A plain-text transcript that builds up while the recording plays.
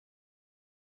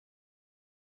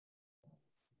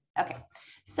Okay,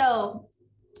 so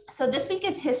this week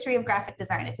is History of Graphic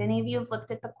Design. If any of you have looked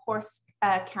at the course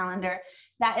calendar,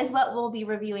 that is what we'll be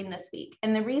reviewing this week.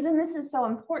 And the reason this is so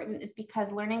important is because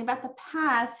learning about the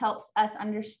past helps us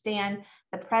understand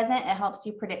the present. It helps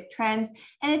you predict trends,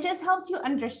 and it just helps you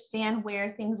understand where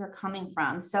things are coming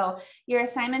from. So your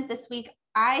assignment this week,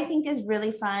 I think, is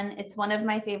really fun. It's one of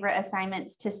my favorite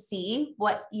assignments to see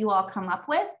what you all come up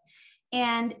with.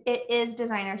 And it is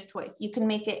designer's choice. You can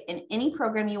make it in any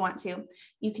program you want to.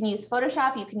 You can use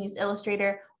Photoshop, you can use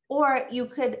Illustrator, or you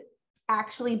could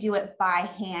actually do it by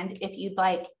hand if you'd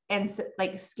like, and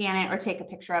like scan it or take a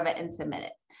picture of it and submit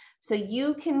it. So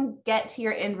you can get to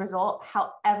your end result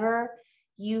however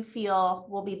you feel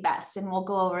will be best. And we'll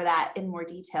go over that in more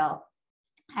detail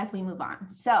as we move on.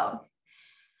 So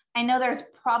I know there's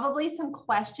probably some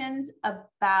questions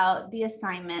about the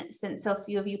assignment since so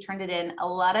few of you turned it in. A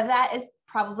lot of that is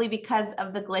probably because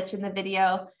of the glitch in the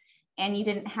video and you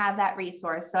didn't have that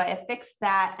resource. So I fixed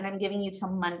that and I'm giving you till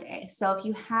Monday. So if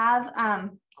you have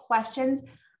questions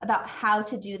about how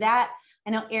to do that, I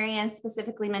know Ariane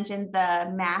specifically mentioned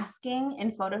the masking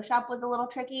in Photoshop was a little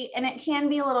tricky, and it can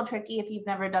be a little tricky if you've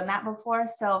never done that before.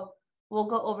 So we'll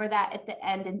go over that at the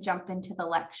end and jump into the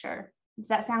lecture. Does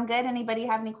that sound good? Anybody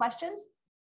have any questions?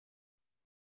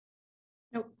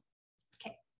 Nope.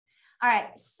 Okay. All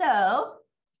right. So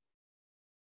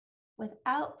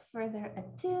without further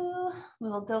ado, we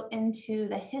will go into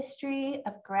the history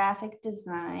of graphic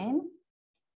design.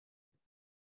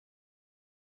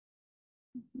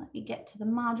 Let me get to the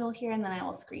module here and then I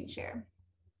will screen share.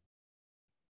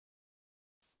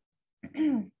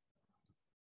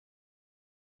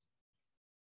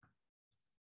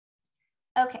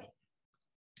 Okay.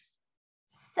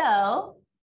 So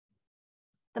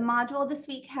the module this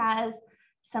week has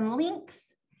some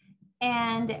links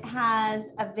and it has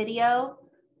a video.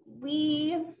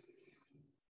 We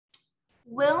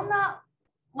will not,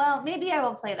 well, maybe I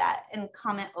will play that and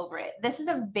comment over it. This is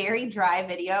a very dry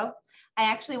video.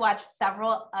 I actually watched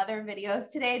several other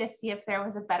videos today to see if there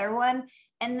was a better one.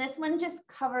 And this one just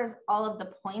covers all of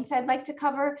the points I'd like to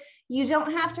cover. You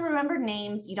don't have to remember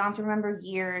names. You don't have to remember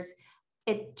years.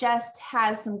 It just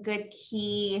has some good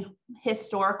key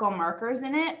historical markers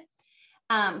in it.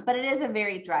 But it is a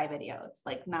very dry video. It's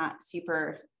like not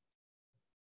super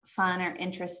fun or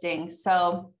interesting.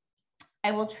 So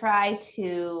I will try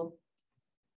to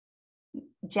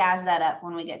jazz that up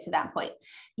when we get to that point.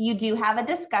 You do have a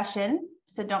discussion,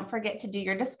 so don't forget to do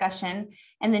your discussion,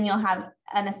 and then you'll have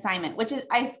an assignment, which is,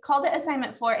 I called it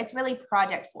assignment 4. It's really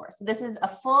project 4. So this is a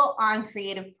full-on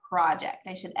creative project.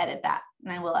 I should edit that,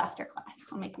 and I will after class.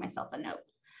 I'll make myself a note.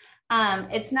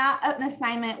 It's not an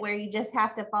assignment where you just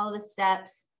have to follow the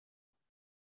steps.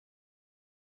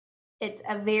 It's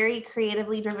a very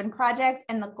creatively driven project,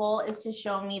 and the goal is to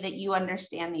show me that you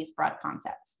understand these broad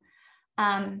concepts.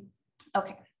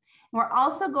 Okay, we're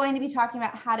also going to be talking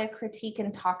about how to critique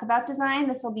and talk about design.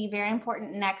 This will be very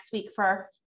important next week for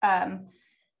our,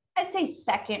 I'd say,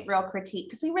 second real critique,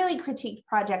 because we really critiqued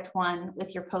project 1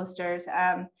 with your posters.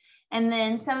 And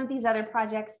then some of these other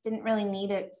projects didn't really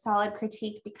need a solid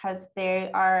critique because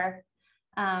they are,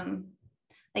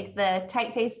 like the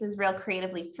typeface is real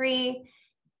creatively free.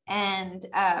 And,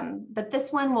 but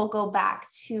this one will go back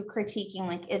to critiquing,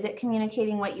 like, is it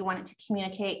communicating what you want it to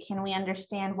communicate? Can we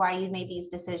understand why you made these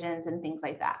decisions and things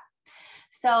like that?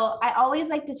 So I always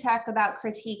like to talk about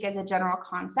critique as a general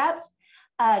concept.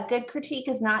 Good critique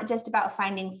is not just about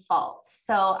finding faults.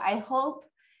 So I hope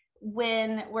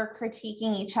when we're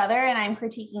critiquing each other and I'm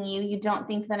critiquing you, you don't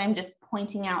think that I'm just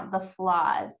pointing out the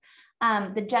flaws.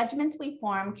 The judgments we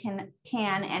form can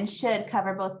and should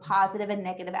cover both positive and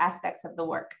negative aspects of the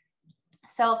work.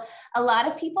 So a lot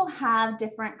of people have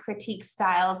different critique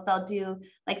styles. They'll do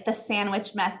like the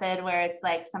sandwich method where it's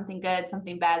like something good,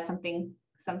 something bad,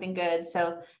 something good.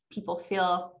 So people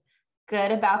feel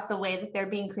good about the way that they're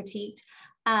being critiqued.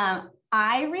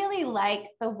 I really like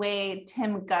the way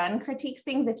Tim Gunn critiques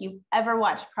things. If you've ever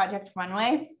watched Project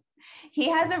Runway, he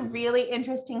has a really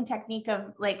interesting technique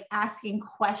of like asking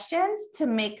questions to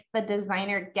make the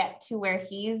designer get to where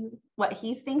what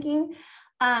he's thinking.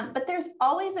 But there's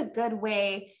always a good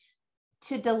way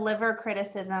to deliver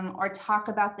criticism or talk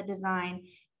about the design.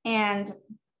 And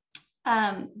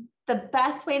the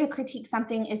best way to critique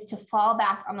something is to fall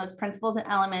back on those principles and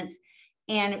elements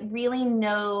and really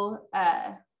know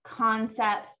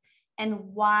concepts and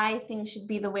why things should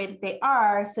be the way that they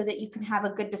are so that you can have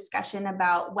a good discussion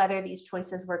about whether these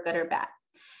choices were good or bad.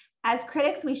 As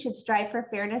critics, we should strive for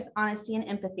fairness, honesty, and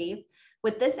empathy.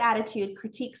 With this attitude,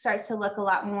 critique starts to look a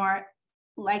lot more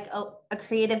like a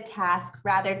creative task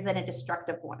rather than a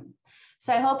destructive one.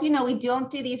 So I hope you know we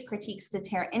don't do these critiques to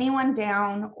tear anyone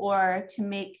down or to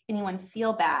make anyone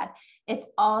feel bad. It's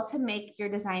all to make your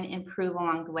design improve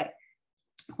along the way.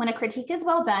 When a critique is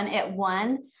well done, it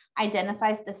 1,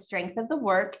 identifies the strength of the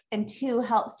work, and 2,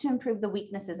 helps to improve the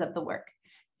weaknesses of the work.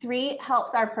 3,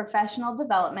 helps our professional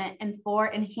development, and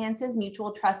 4, enhances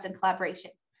mutual trust and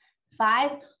collaboration.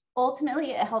 5,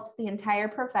 ultimately, it helps the entire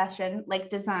profession,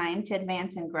 like design, to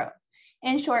advance and grow.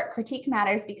 In short, critique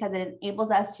matters because it enables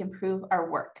us to improve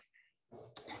our work.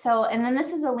 So, and then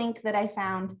this is a link that I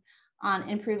found on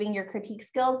improving your critique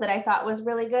skills that I thought was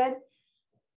really good.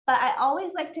 But I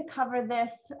always like to cover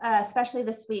this, especially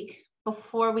this week,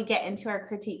 before we get into our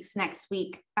critiques next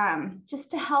week,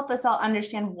 just to help us all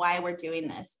understand why we're doing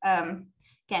this. Again,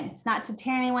 it's not to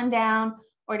tear anyone down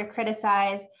or to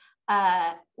criticize.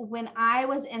 When I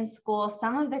was in school,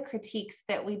 some of the critiques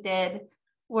that we did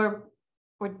were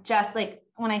just like,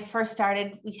 when I first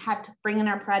started, we had to bring in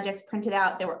our projects printed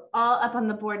out. They were all up on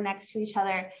the board next to each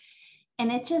other.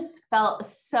 And it just felt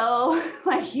so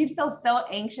like you'd feel so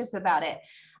anxious about it.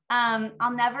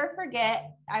 I'll never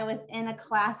forget, I was in a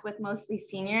class with mostly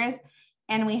seniors,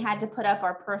 and we had to put up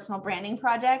our personal branding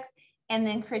projects and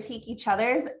then critique each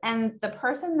other's. And the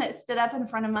person that stood up in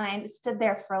front of mine stood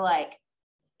there for like,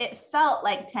 it felt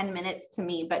like 10 minutes to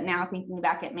me, but now thinking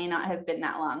back, it may not have been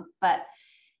that long, but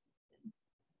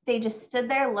they just stood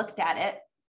there, looked at it,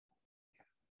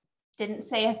 didn't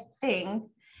say a thing.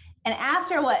 And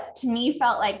after what to me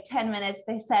felt like 10 minutes,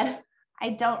 they said, "I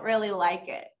don't really like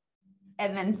it,"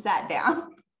 and then sat down.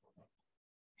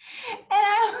 And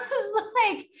I was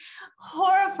like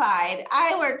horrified.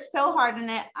 I worked so hard on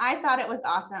it. I thought it was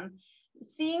awesome.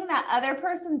 Seeing that other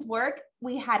person's work,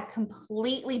 we had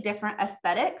completely different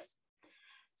aesthetics.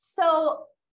 So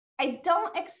I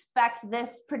don't expect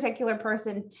this particular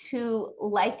person to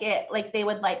like it like they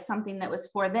would like something that was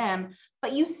for them,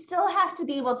 but you still have to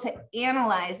be able to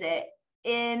analyze it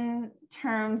in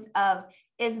terms of,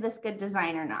 is this good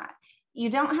design or not?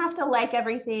 You don't have to like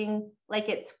everything like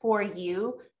it's for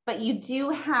you, but you do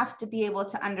have to be able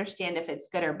to understand if it's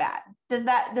good or bad. Does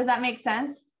that make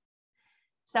sense?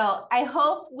 So I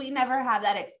hope we never have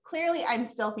that. Clearly, I'm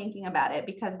still thinking about it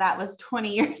because that was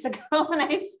 20 years ago and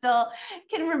I still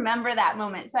can remember that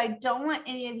moment. So I don't want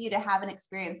any of you to have an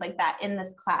experience like that in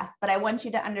this class, but I want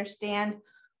you to understand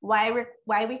why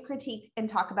we critique and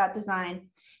talk about design.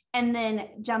 And then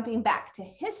jumping back to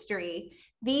history,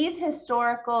 these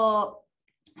historical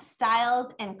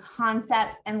styles and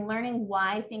concepts and learning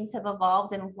why things have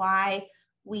evolved and why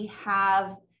we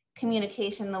have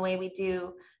communication the way we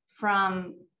do,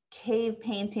 from cave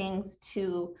paintings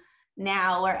to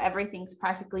now where everything's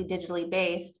practically digitally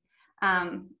based.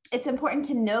 It's important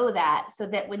to know that so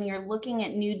that when you're looking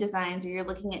at new designs or you're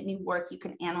looking at new work, you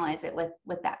can analyze it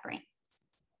with that brain.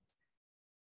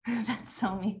 That's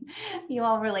so mean. You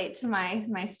all relate to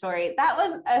my story. That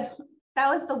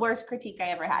was the worst critique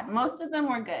I ever had. Most of them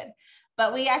were good,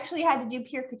 but we actually had to do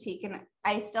peer critique, and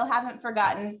I still haven't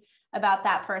forgotten about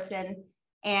that person.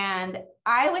 And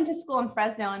I went to school in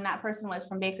Fresno, and that person was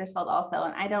from Bakersfield also.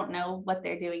 And I don't know what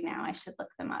they're doing now. I should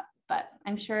look them up, but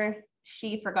I'm sure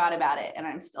she forgot about it. And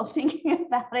I'm still thinking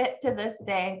about it to this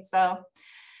day. So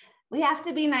we have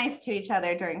to be nice to each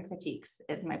other during critiques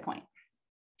is my point.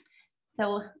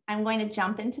 So I'm going to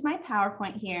jump into my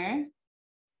PowerPoint here.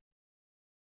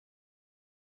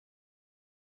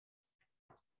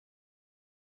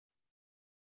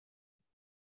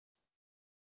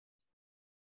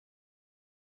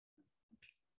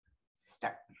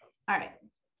 Start. All right.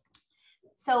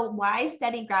 So why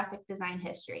study graphic design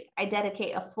history? I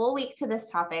dedicate a full week to this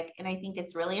topic, and I think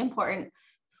it's really important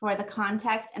for the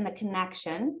context and the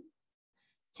connection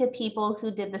to people who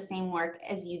did the same work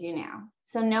as you do now.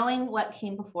 So knowing what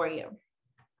came before you.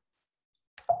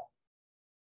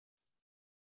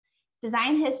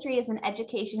 Design history is an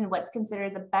education in what's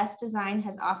considered the best design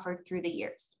has offered through the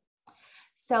years.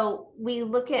 So we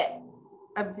look at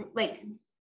like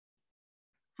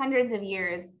hundreds of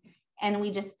years and we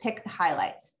just pick the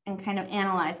highlights and kind of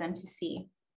analyze them to see.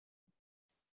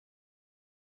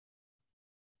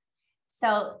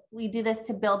 So we do this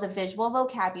to build a visual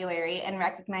vocabulary and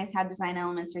recognize how design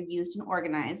elements are used and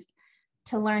organized,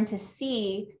 to learn to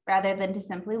see rather than to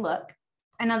simply look.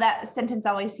 I know that sentence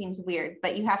always seems weird,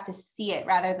 but you have to see it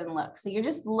rather than look. So you're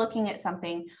just looking at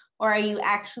something, or are you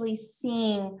actually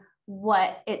seeing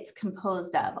what it's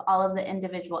composed of, all of the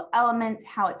individual elements,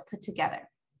 how it's put together?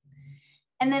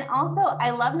 And then also, I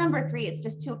love number 3, it's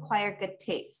just to acquire good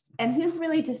taste. And who's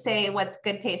really to say what's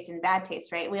good taste and bad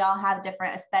taste, right? We all have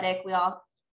different aesthetic. We all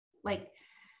like,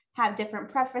 have different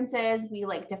preferences. We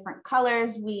like different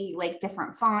colors. We like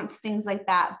different fonts, things like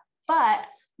that. But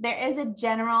there is a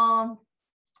general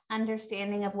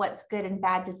understanding of what's good and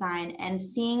bad design, and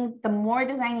seeing the more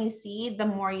design you see, the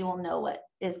more you will know what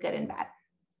is good and bad.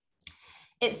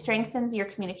 It strengthens your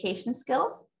communication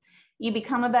skills. You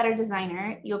become a better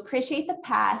designer. You appreciate the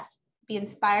past, be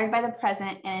inspired by the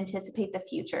present, and anticipate the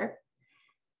future.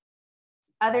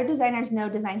 Other designers know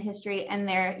design history and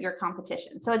they're your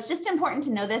competition. So it's just important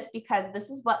to know this, because this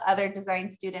is what other design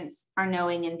students are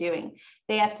knowing and doing.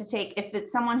 They have to take, if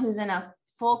it's someone who's in a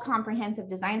full comprehensive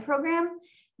design program,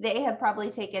 they have probably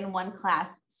taken one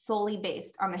class solely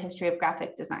based on the history of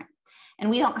graphic design. And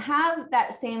we don't have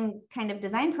that same kind of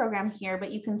design program here,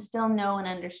 but you can still know and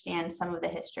understand some of the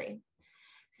history.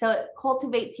 So it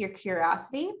cultivates your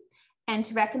curiosity and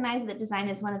to recognize that design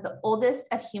is one of the oldest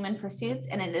of human pursuits,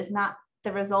 and it is not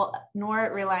the result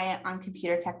nor reliant on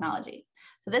computer technology.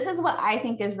 So this is what I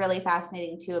think is really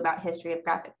fascinating too about history of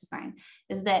graphic design,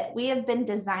 is that we have been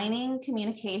designing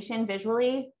communication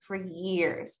visually for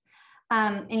years.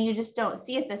 And you just don't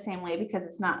see it the same way because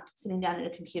it's not sitting down at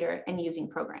a computer and using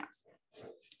programs.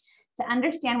 To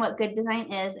understand what good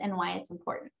design is and why it's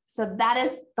important. So that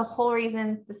is the whole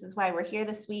reason, this is why we're here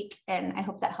this week, and I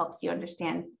hope that helps you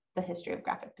understand the history of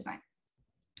graphic design.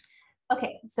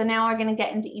 Okay, so now we're going to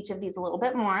get into each of these a little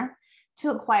bit more. To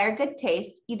acquire good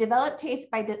taste, you develop taste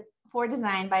for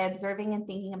design by observing and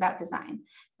thinking about design.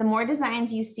 The more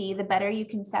designs you see, the better you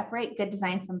can separate good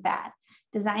design from bad.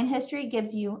 Design history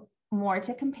gives you more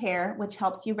to compare, which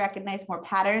helps you recognize more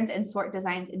patterns and sort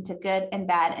designs into good and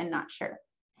bad and not sure.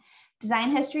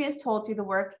 Design history is told through the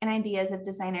work and ideas of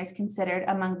designers considered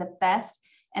among the best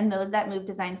and those that move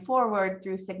design forward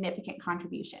through significant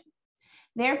contribution.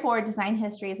 Therefore, design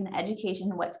history is an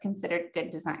education in what's considered good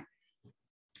design.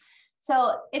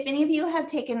 So if any of you have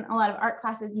taken a lot of art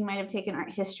classes, you might have taken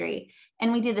art history,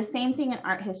 and we do the same thing in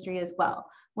art history as well.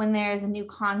 When there's a new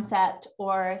concept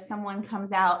or someone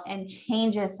comes out and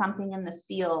changes something in the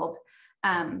field,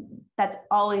 that's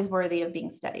always worthy of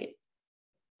being studied.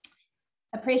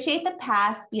 Appreciate the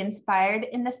past, be inspired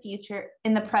in the future,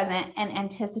 in the present, and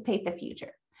anticipate the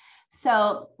future.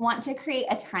 So want to create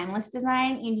a timeless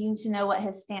design, you need to know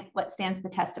what stands the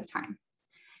test of time.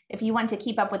 If you want to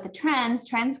keep up with the trends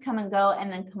come and go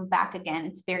and then come back again.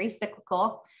 It's very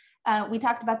cyclical. We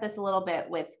talked about this a little bit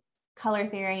with color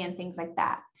theory and things like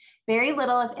that. Very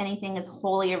little, if anything, is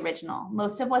wholly original.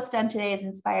 Most of what's done today is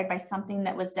inspired by something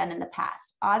that was done in the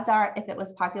past. Odds are, if it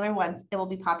was popular once, it will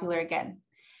be popular again.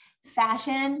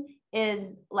 Fashion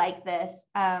is like this.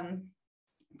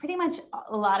 Pretty much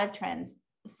a lot of trends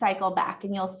cycle back,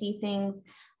 and you'll see things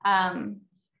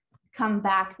come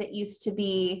back that used to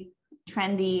be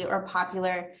trendy or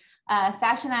popular.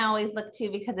 Fashion I always look to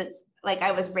because it's like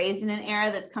I was raised in an era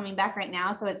that's coming back right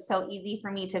now, so it's so easy for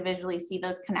me to visually see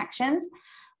those connections.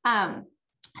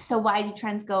 So why do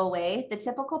trends go away? The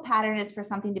typical pattern is for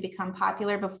something to become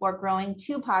popular before growing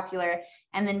too popular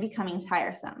and then becoming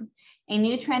tiresome. A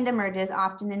new trend emerges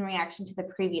often in reaction to the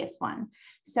previous one.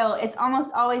 So it's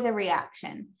almost always a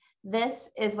reaction. This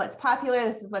is what's popular,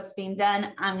 this is what's being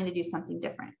done, I'm going to do something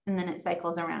different. And then it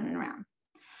cycles around and around.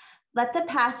 Let the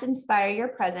past inspire your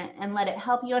present and let it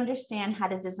help you understand how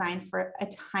to design for a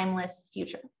timeless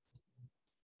future.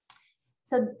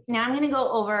 So now I'm going to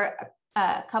go over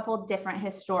a couple different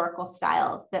historical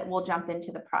styles that will jump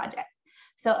into the project.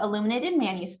 So illuminated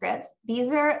manuscripts,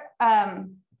 these are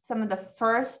some of the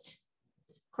first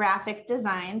graphic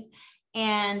designs,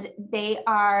 and they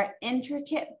are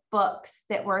intricate books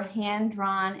that were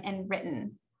hand-drawn and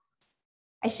written.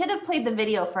 I should have played the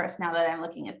video first now that I'm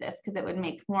looking at this, because it would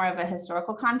make more of a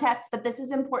historical context, but this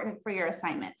is important for your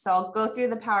assignment. So I'll go through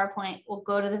the PowerPoint, we'll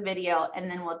go to the video, and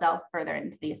then we'll delve further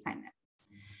into the assignment.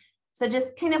 So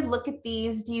just kind of look at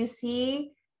these. Do you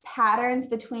see patterns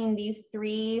between these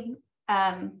three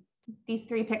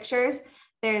pictures?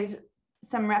 There's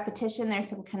some repetition, there's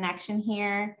some connection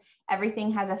here.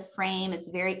 Everything has a frame, it's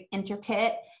very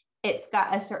intricate. It's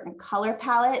got a certain color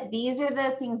palette. These are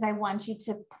the things I want you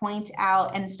to point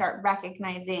out and start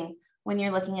recognizing when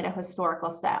you're looking at a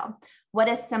historical style. What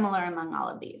is similar among all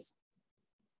of these?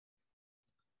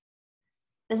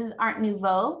 This is Art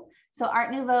Nouveau. So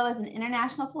Art Nouveau is an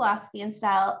international philosophy and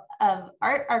style of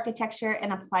art, architecture,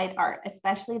 and applied art,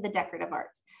 especially the decorative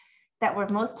arts, that were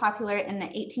most popular in the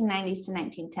 1890s to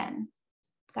 1910.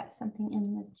 Got something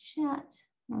in the chat.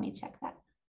 Let me check that.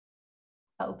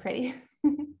 Oh, pretty.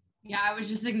 Yeah, I was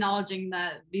just acknowledging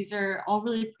that these are all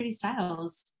really pretty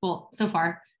styles. Well, so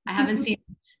far, I haven't seen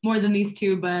more than these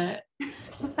two, but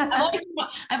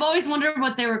I've always wondered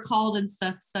what they were called and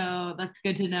stuff, so that's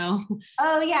good to know.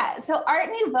 Oh yeah, so Art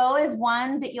Nouveau is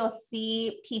one that you'll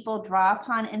see people draw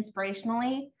upon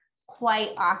inspirationally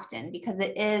quite often because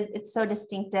it's so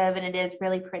distinctive and it is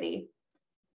really pretty.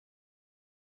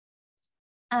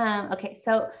 Okay,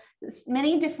 so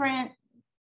many different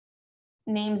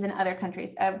names in other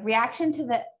countries. A reaction to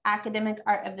the academic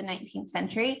art of the 19th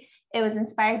century. It was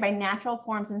inspired by natural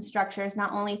forms and structures,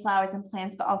 not only flowers and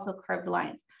plants, but also curved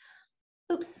lines.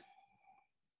 Oops.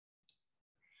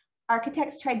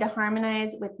 Architects tried to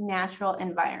harmonize with natural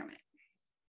environment.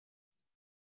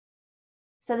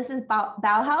 So this is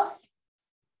Bauhaus.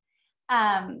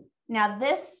 Now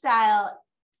this style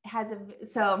has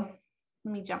so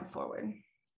let me jump forward.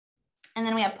 And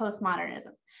then we have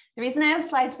postmodernism. The reason I have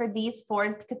slides for these four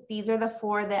is because these are the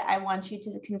four that I want you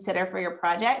to consider for your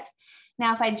project.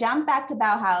 Now, if I jump back to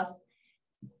Bauhaus,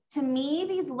 to me,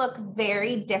 these look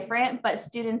very different, but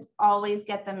students always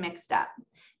get them mixed up.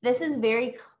 This is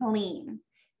very clean.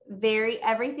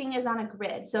 Everything is on a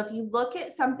grid. So if you look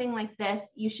at something like this,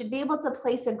 you should be able to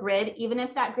place a grid, even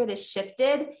if that grid is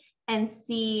shifted, and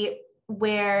see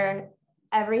where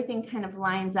everything kind of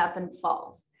lines up and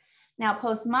falls. Now,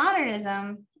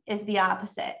 postmodernism is the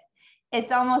opposite.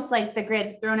 It's almost like the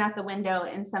grid's thrown out the window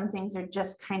and some things are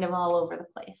just kind of all over the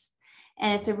place.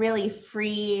 And it's a really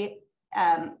free,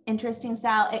 interesting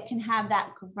style. It can have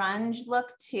that grunge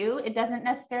look too. It doesn't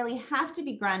necessarily have to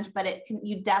be grunge, but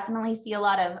you definitely see a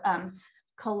lot of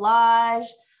collage,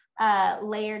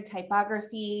 layered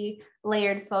typography,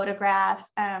 layered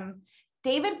photographs.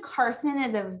 David Carson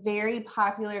is a very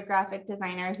popular graphic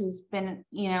designer who's been,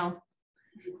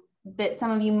 that some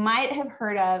of you might have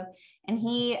heard of, and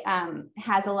he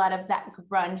has a lot of that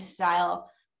grunge style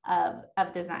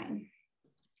of design.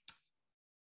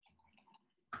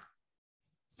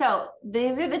 So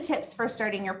these are the tips for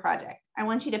starting your project. I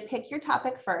want you to pick your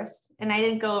topic first, and I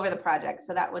didn't go over the project,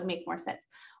 so that would make more sense.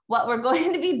 What we're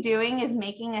going to be doing is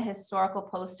making a historical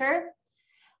poster,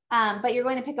 but you're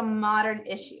going to pick a modern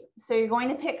issue. So you're going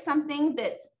to pick something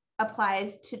that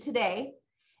applies to today,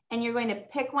 and you're going to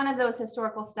pick one of those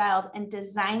historical styles and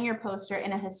design your poster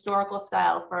in a historical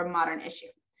style for a modern issue.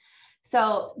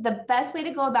 So the best way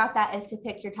to go about that is to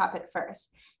pick your topic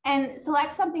first and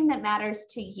select something that matters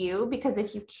to you, because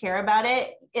if you care about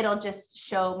it, it'll just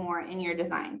show more in your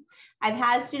design. I've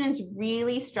had students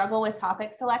really struggle with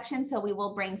topic selection, so we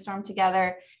will brainstorm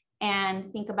together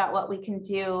and think about what we can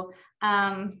do.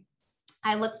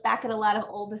 I looked back at a lot of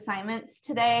old assignments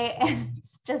today, and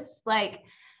it's just like,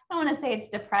 I don't want to say it's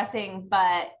depressing,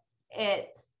 but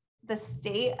it's the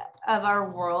state of our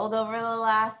world over the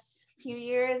last few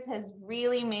years has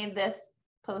really made this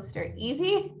poster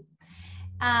easy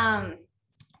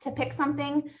to pick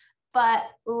something. But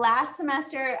last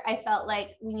semester, I felt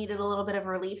like we needed a little bit of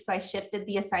relief, so I shifted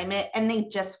the assignment, and they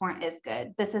just weren't as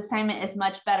good. This assignment is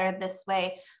much better this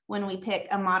way when we pick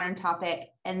a modern topic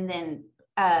and then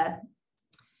add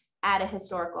a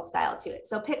historical style to it.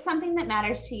 So pick something that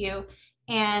matters to you,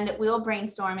 and we'll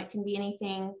brainstorm. It can be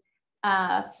anything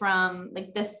from,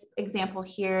 like this example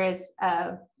here is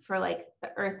for like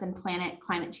the earth and planet,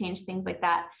 climate change, things like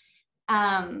that.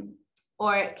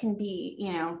 Or it can be,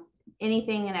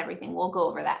 anything and everything. We'll go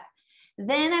over that.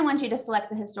 Then I want you to select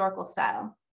the historical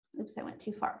style. Oops, I went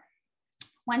too far.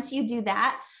 Once you do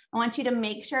that, I want you to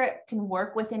make sure it can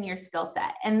work within your skill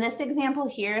set. And this example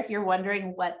here, if you're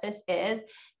wondering what this is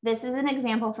an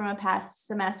example from a past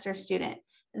semester student.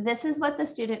 This is what the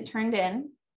student turned in.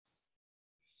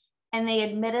 And they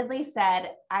admittedly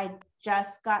said, I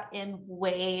just got in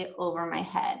way over my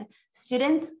head.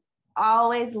 Students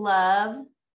always love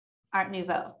Art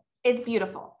Nouveau. It's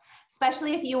beautiful,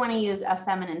 especially if you want to use a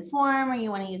feminine form or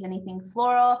you want to use anything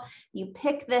floral. You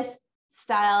pick this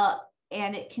style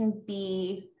and it can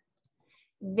be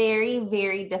very,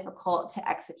 very difficult to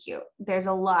execute. There's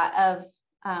a lot of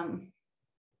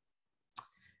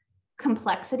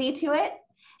complexity to it.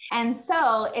 And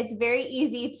so it's very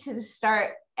easy to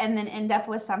start and then end up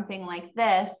with something like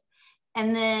this.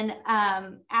 And then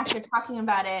after talking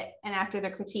about it and after the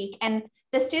critique, and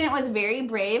the student was very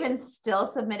brave and still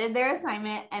submitted their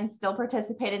assignment and still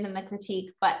participated in the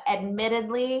critique, but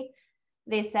admittedly,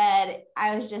 they said,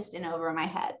 I was just in over my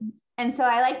head. And so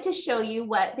I like to show you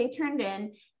what they turned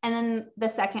in and then the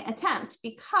second attempt,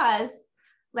 because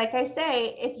like I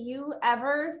say, if you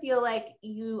ever feel like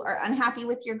you are unhappy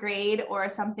with your grade or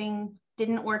something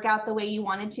didn't work out the way you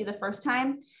wanted to the first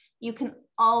time, you can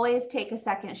always take a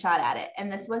second shot at it.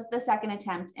 And this was the second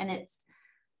attempt, and it's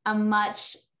a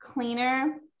much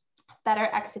cleaner, better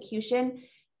execution.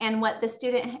 And what the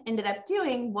student ended up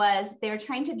doing was they were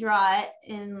trying to draw it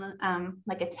in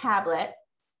like a tablet,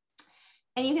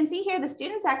 And you can see here, the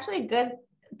student's actually a good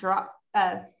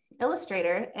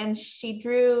illustrator, and she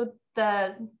drew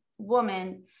the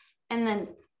woman and then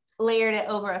layered it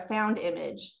over a found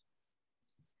image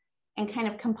and kind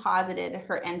of composited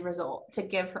her end result to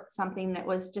give her something that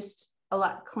was just a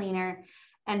lot cleaner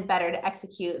and better to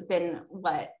execute than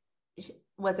what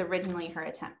was originally her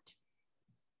attempt.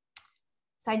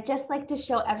 So I'd just like to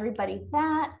show everybody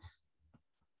that.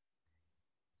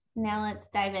 Now let's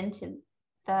dive into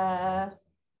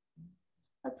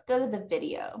let's go to the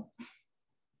video,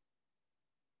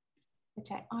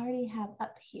 which I already have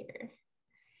up here.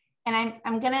 And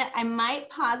I might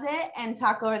pause it and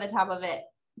talk over the top of it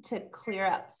to clear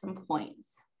up some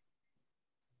points.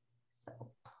 So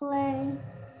play.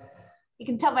 You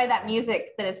can tell by that music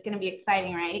that it's going to be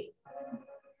exciting, right?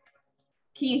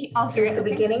 Can you also hear it? Since the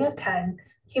beginning of time,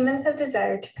 humans have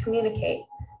desired to communicate.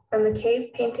 From the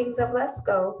cave paintings of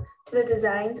Lascaux to the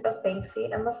designs of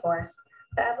Banksy and LaForce,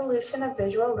 the evolution of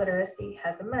visual literacy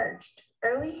has emerged.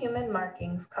 Early human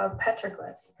markings, called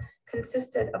petroglyphs,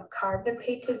 consisted of carved and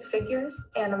painted figures,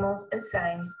 animals, and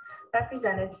signs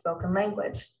represented spoken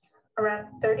language.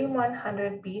 Around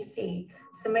 3100 BC,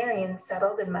 Sumerians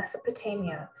settled in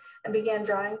Mesopotamia and began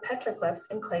drawing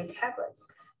petroglyphs in clay tablets,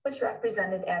 which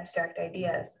represented abstract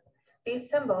ideas. These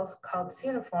symbols, called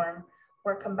cuneiform,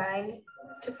 were combined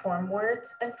to form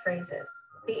words and phrases.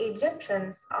 The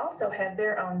Egyptians also had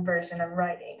their own version of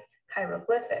writing,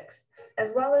 hieroglyphics,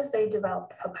 as well as they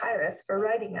developed papyrus for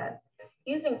writing on.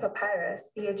 Using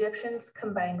papyrus, the Egyptians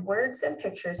combined words and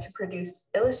pictures to produce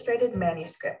illustrated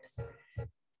manuscripts.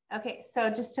 Okay, so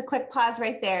just a quick pause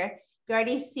right there. You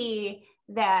already see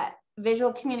that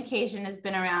visual communication has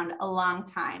been around a long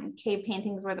time. Cave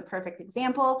paintings were the perfect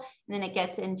example, and then it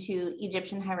gets into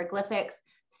Egyptian hieroglyphics.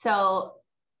 So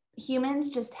humans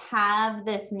just have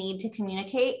this need to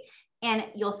communicate, and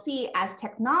you'll see as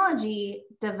technology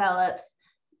develops,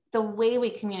 the way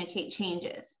we communicate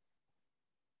changes.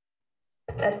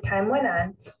 As time went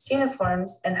on,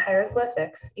 cuneiforms and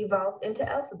hieroglyphics evolved into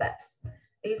alphabets.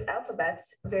 These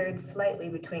alphabets varied slightly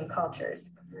between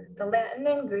cultures. The Latin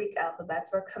and Greek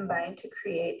alphabets were combined to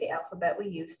create the alphabet we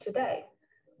use today.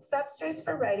 Substrates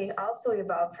for writing also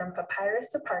evolved from papyrus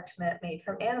to parchment made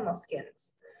from animal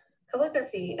skins.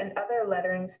 Calligraphy and other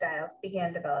lettering styles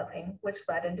began developing, which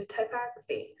led into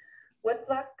typography.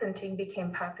 Woodblock printing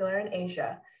became popular in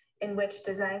Asia, in which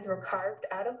designs were carved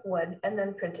out of wood and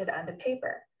then printed onto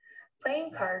paper.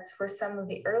 Playing cards were some of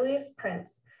the earliest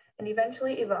prints and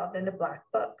eventually evolved into block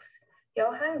books.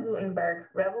 Johann Gutenberg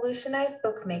revolutionized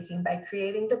bookmaking by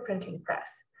creating the printing press.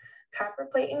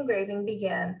 Copperplate engraving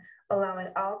began, allowing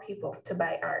all people to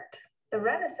buy art. The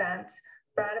Renaissance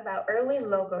brought about early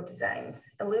logo designs,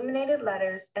 illuminated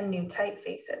letters, and new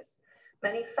typefaces.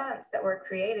 Many fonts that were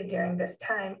created during this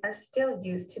time are still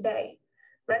used today.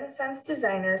 Renaissance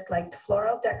designers liked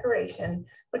floral decoration,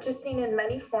 which is seen in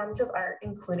many forms of art,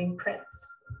 including prints.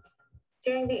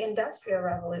 During the Industrial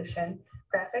Revolution,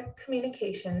 graphic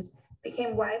communications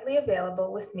became widely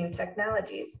available with new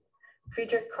technologies.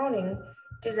 Friedrich Koenig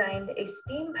designed a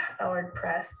steam-powered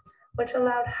press, which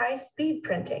allowed high-speed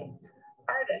printing.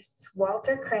 Artists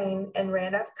Walter Crane and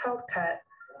Randolph Caldecott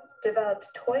developed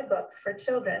toy books for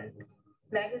children.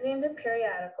 Magazines and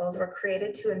periodicals were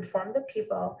created to inform the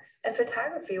people, and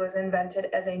photography was invented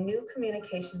as a new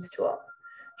communications tool.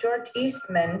 George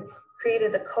Eastman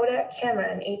created the Kodak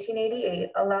camera in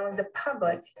 1888, allowing the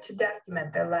public to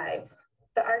document their lives.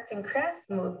 The arts and crafts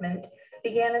movement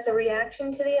began as a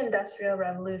reaction to the Industrial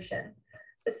Revolution.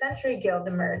 The Century Guild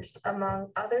emerged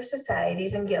among other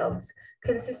societies and guilds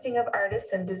consisting of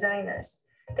artists and designers.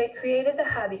 They created the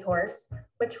Hobby Horse,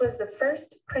 which was the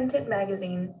first printed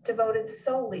magazine devoted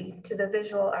solely to the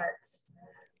visual arts.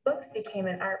 Books became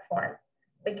an art form.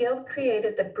 The Guild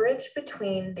created the bridge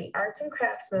between the arts and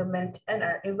crafts movement and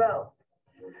Art Nouveau.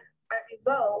 Art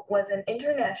Nouveau was an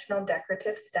international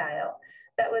decorative style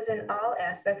that was in all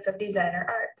aspects of designer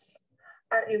arts.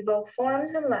 Art Nouveau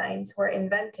forms and lines were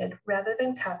invented rather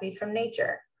than copied from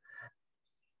nature.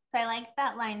 So I like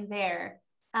that line there.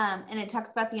 And it talks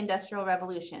about the Industrial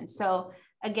Revolution. So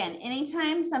again,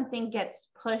 anytime something gets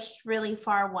pushed really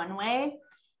far one way,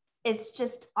 it's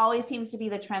just always seems to be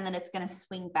the trend that it's going to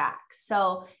swing back.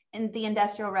 So in the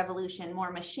Industrial Revolution,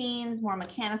 more machines, more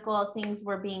mechanical, things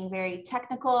were being very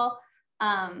technical.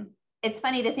 It's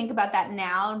funny to think about that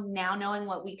now knowing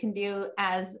what we can do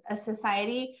as a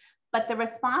society. But the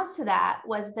response to that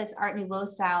was this Art Nouveau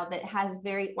style that has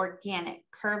very organic,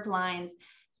 curved lines,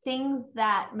 things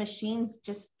that machines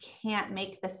just can't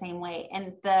make the same way.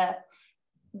 And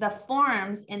the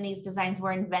forms in these designs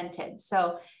were invented.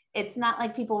 So It's not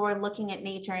like people were looking at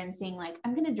nature and seeing like,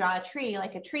 I'm going to draw a tree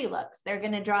like a tree looks. They're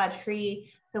going to draw a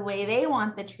tree the way they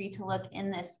want the tree to look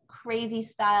in this crazy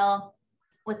style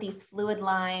with these fluid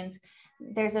lines.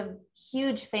 There's a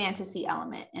huge fantasy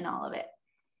element in all of it.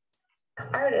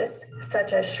 Artists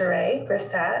such as Cheret,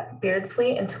 Grisat,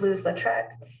 Beardsley, and Toulouse-Lautrec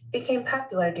became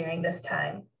popular during this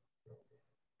time.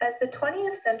 As the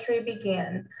 20th century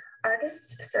began,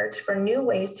 artists searched for new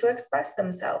ways to express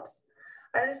themselves.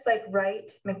 Artists like Wright,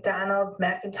 MacDonald,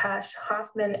 McIntosh,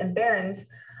 Hoffman, and Behrens,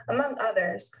 among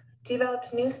others,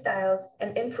 developed new styles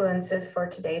and influences for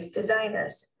today's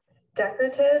designers.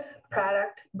 Decorative,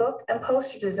 product, book, and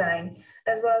poster design,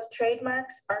 as well as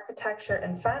trademarks, architecture,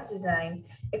 and font design,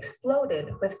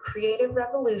 exploded with creative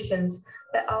revolutions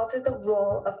that altered the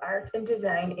role of art and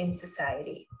design in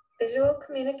society. Visual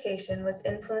communication was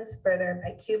influenced further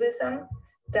by Cubism,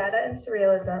 Dada and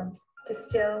Surrealism, to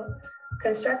still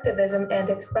constructivism and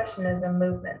expressionism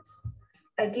movements.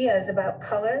 Ideas about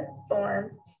color,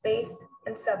 form, space,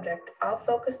 and subject all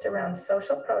focused around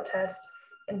social protest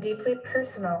and deeply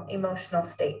personal emotional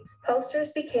states. Posters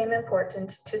became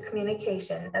important to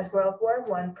communication as World War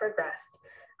I progressed,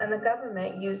 and the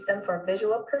government used them for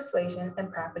visual persuasion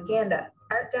and propaganda.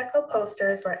 Art Deco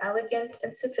posters were elegant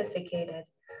and sophisticated,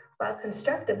 while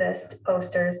constructivist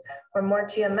posters were more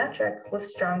geometric with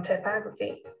strong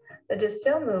typography. The De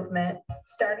Stijl movement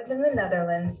started in the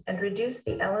Netherlands and reduced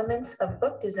the elements of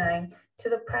book design to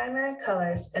the primary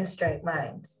colors and straight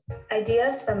lines.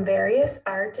 Ideas from various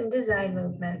art and design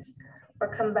movements were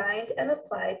combined and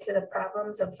applied to the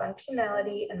problems of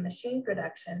functionality and machine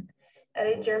production at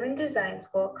a German design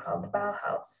school called the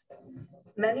Bauhaus.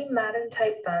 Many modern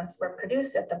type fonts were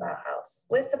produced at the Bauhaus.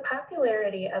 With the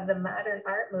popularity of the modern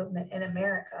art movement in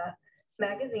America,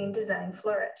 magazine design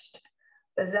flourished.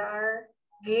 Bazaar,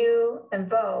 View, and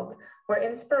Vogue were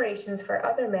inspirations for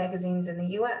other magazines in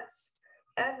the US.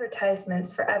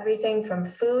 Advertisements for everything from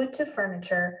food to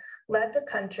furniture led the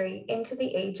country into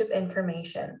the age of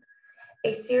information.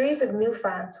 A series of new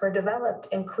fonts were developed,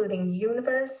 including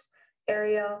Universe,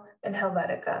 Arial, and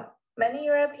Helvetica. Many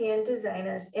European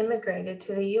designers immigrated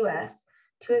to the US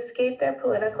to escape their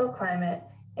political climate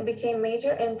and became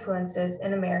major influences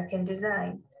in American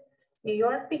design. New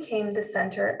York became the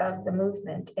center of the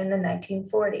movement in the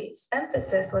 1940s.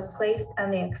 Emphasis was placed on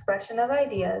the expression of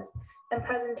ideas and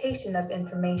presentation of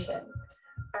information.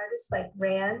 Artists like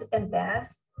Rand and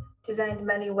Bass designed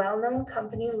many well-known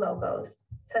company logos,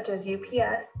 such as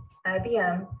UPS,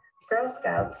 IBM, Girl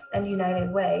Scouts, and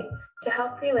United Way, to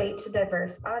help relate to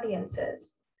diverse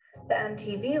audiences. The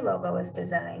MTV logo was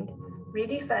designed,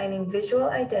 redefining visual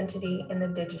identity in the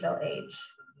digital age.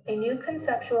 A new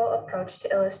conceptual approach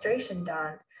to illustration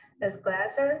dawned as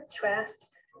Glaser, Trask,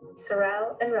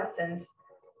 Sorel, and Ruffins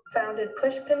founded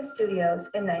Pushpin Studios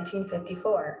in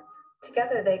 1954.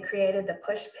 Together, they created the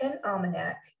Pushpin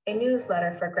Almanac, a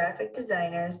newsletter for graphic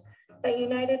designers that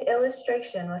united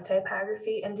illustration with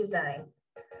typography and design.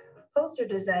 Poster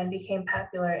design became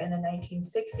popular in the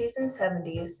 1960s and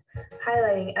 70s,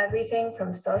 highlighting everything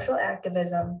from social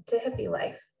activism to hippie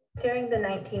life. During the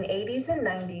 1980s and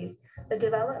 90s, the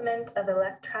development of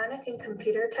electronic and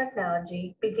computer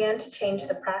technology began to change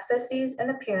the processes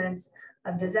and appearance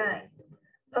of design.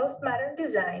 Postmodern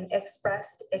design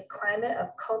expressed a climate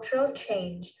of cultural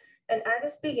change, and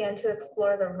artists began to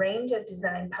explore the range of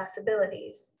design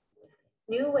possibilities.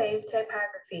 New Wave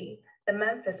typography, the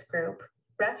Memphis Group,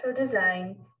 retro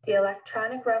design, the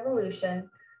electronic revolution,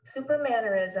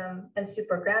 supermannerism, and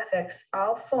supergraphics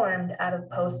all formed out of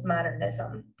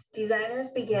postmodernism. Designers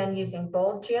began using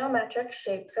bold geometric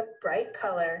shapes of bright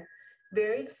color,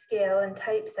 varied scale and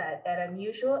typeset at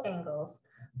unusual angles,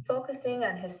 focusing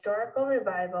on historical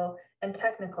revival and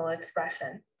technical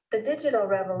expression. The digital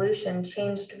revolution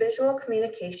changed visual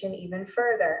communication even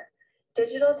further.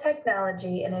 Digital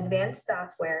technology and advanced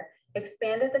software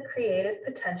expanded the creative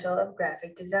potential of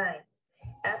graphic design.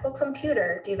 Apple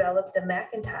Computer developed the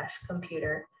Macintosh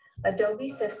computer. Adobe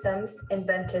Systems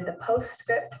invented the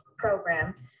PostScript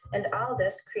program, and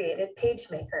Aldus created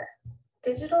PageMaker.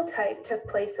 Digital type took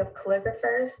place of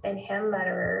calligraphers and hand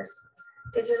letterers.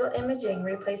 Digital imaging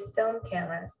replaced film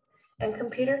cameras, and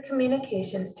computer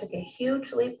communications took a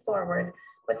huge leap forward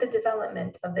with the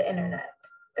development of the internet.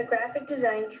 The graphic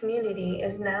design community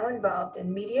is now involved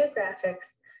in media graphics,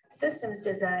 systems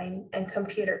design, and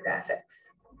computer graphics.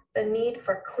 The need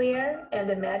for clear and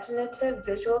imaginative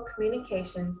visual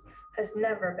communications has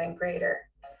never been greater.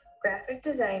 Graphic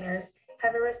designers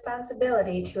have a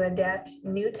responsibility to adapt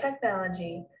new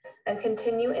technology and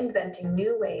continue inventing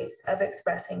new ways of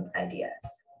expressing ideas.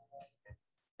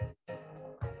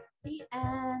 The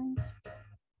end.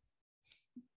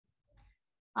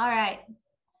 All right,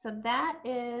 so that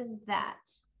is that.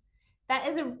 That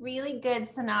is a really good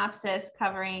synopsis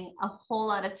covering a whole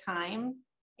lot of time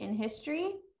in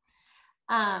history.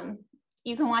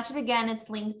 You can watch it again, it's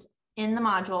linked in the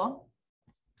module.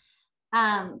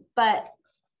 But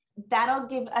that'll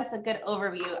give us a good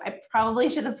overview. I probably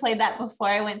should have played that before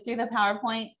I went through the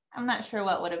PowerPoint. I'm not sure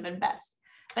what would have been best.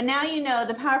 But now you know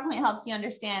the PowerPoint helps you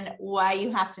understand why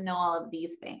you have to know all of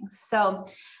these things. So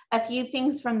a few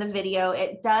things from the video.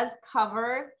 It does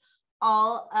cover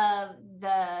all of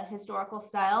the historical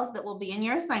styles that will be in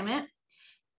your assignment.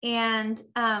 And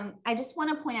I just want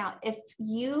to point out, if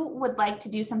you would like to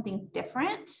do something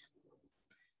different,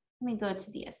 let me go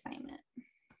to the assignment.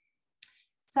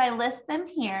 So I list them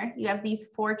here. You have these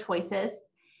 4 choices.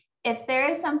 If there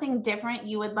is something different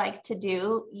you would like to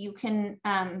do, you can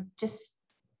just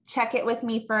check it with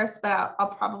me first, but I'll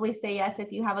probably say yes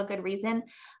if you have a good reason.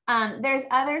 There's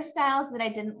other styles that I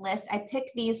didn't list. I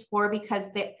picked these 4 because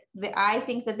I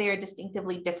think that they are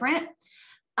distinctively different.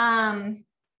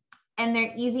 And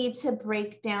they're easy to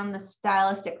break down the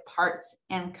stylistic parts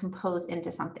and compose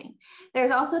into something. There's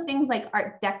also things like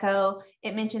Art Deco.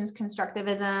 It mentions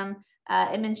constructivism.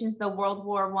 It mentions the World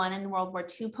War I and World War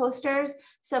II posters.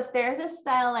 So if there's a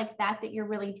style like that that you're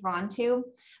really drawn to,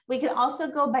 we could also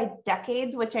go by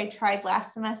decades, which I tried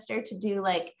last semester to do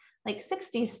like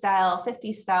 60s style,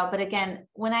 50s style. But again,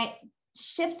 when I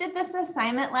shifted this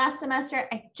assignment last semester,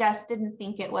 I just didn't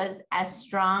think it was as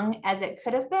strong as it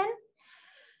could have been.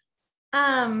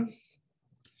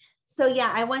 So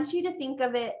yeah, I want you to think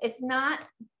of it. It's not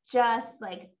just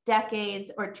like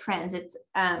decades or trends.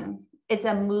 It's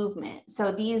a movement.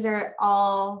 So these are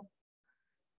all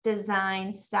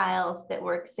design styles that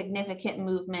were significant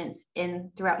movements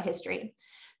throughout history.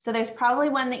 So there's probably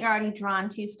one that you're already drawn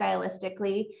to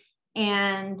stylistically,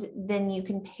 and then you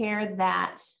can pair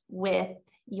that with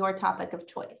your topic of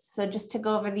choice. So just to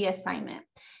go over the assignment,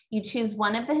 you choose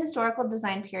one of the historical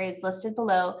design periods listed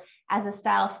below as a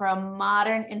style for a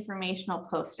modern informational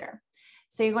poster.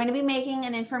 So you're going to be making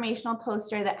an informational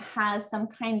poster that has some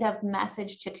kind of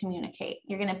message to communicate.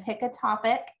 You're going to pick a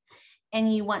topic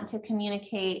and you want to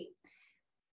communicate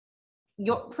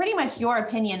pretty much your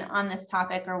opinion on this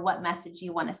topic or what message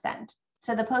you want to send.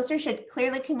 So the poster should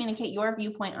clearly communicate your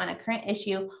viewpoint on a current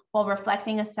issue while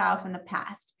reflecting a style from the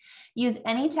past. Use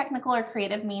any technical or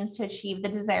creative means to achieve the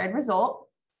desired result.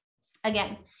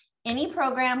 Again, any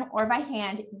program or by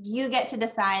hand, you get to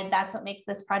decide. That's what makes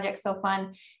this project so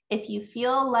fun. If you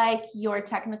feel like your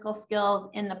technical skills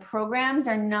in the programs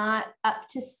are not up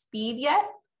to speed yet,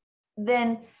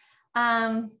 then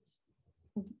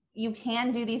you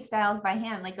can do these styles by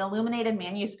hand. Like illuminated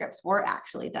manuscripts were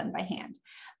actually done by hand.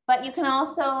 But you can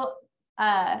also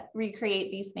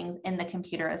recreate these things in the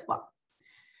computer as well.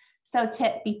 So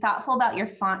tip, be thoughtful about your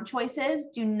font choices.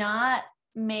 Do not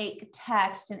make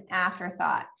text an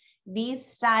afterthought. These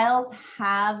styles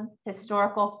have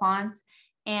historical fonts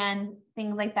and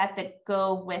things like that that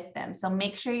go with them. So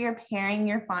make sure you're pairing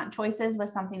your font choices with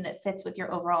something that fits with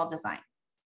your overall design.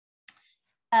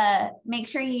 Make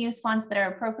sure you use fonts that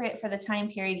are appropriate for the time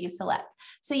period you select.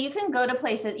 So you can go to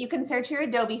places, you can search your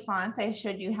Adobe fonts. I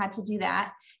showed you how to do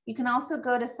that. You can also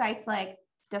go to sites like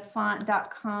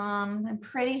dafont.com. I'm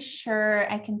pretty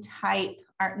sure I can type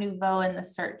Art Nouveau in the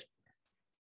search.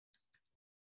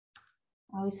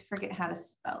 I always forget how to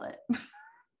spell it.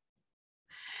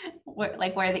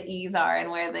 where the E's are and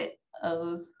where the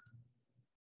O's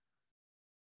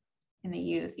and the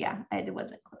U's. Yeah, I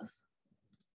wasn't close.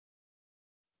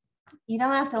 You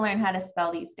don't have to learn how to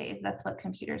spell these days. That's what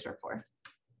computers are for.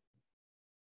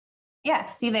 Yeah,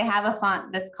 see, they have a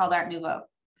font that's called Art Nouveau.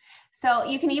 So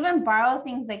you can even borrow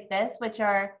things like this,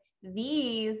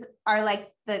 these are like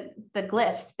the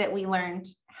glyphs that we learned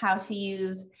how to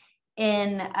use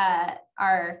in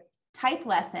our type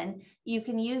lesson. You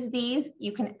can use these,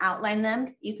 you can outline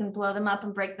them, you can blow them up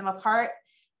and break them apart.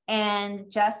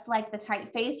 And just like the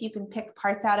typeface, you can pick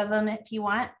parts out of them if you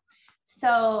want.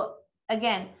 So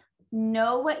again,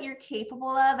 know what you're capable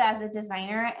of as a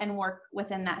designer and work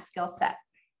within that skill set.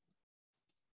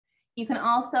 You can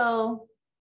also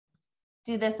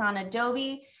do this on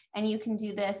Adobe, and you can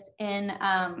do this in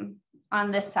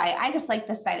on this site. I just like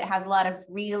this site. It has a lot of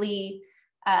really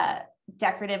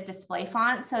decorative display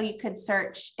fonts. So you could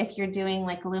search if you're doing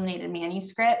like illuminated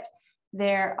manuscript.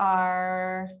 There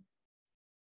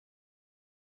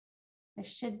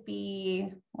should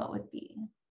be, what would be?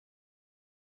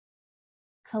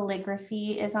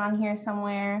 Calligraphy is on here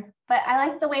somewhere, but I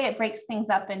like the way it breaks things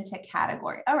up into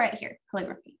category. Oh, right here,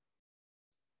 calligraphy.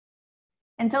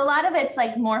 And so a lot of it's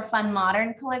like more fun,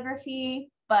 modern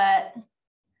calligraphy, but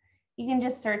you can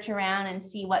just search around and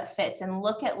see what fits and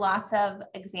look at lots of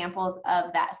examples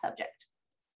of that subject.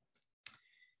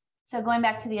 So going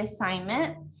back to the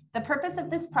assignment, the purpose of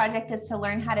this project is to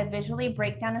learn how to visually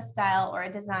break down a style or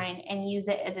a design and use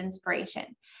it as inspiration.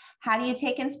 How do you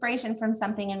take inspiration from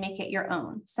something and make it your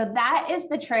own? So that is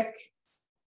the trick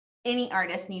any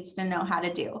artist needs to know how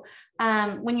to do.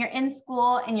 When you're in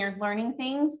school and you're learning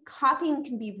things, copying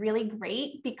can be really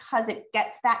great because it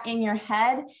gets that in your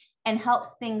head and helps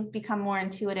things become more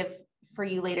intuitive for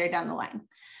you later down the line.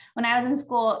 When I was in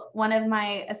school, one of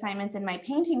my assignments in my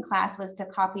painting class was to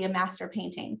copy a master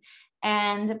painting.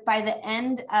 And by the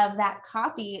end of that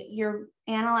copy, you're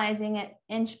analyzing it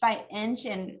inch by inch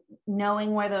and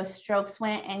knowing where those strokes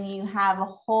went, and you have a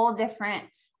whole different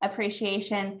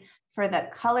appreciation for the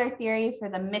color theory, for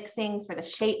the mixing, for the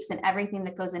shapes and everything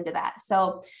that goes into that.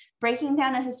 So breaking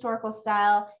down a historical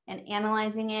style and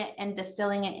analyzing it and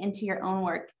distilling it into your own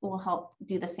work will help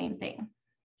do the same thing.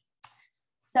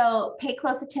 So pay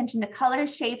close attention to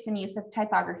colors, shapes, and use of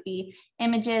typography,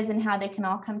 images, and how they can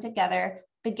all come together.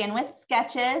 Begin with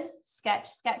sketches, sketch,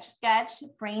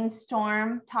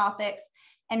 brainstorm topics,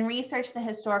 and research the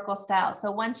historical style.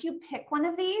 So once you pick one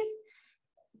of these,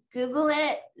 Google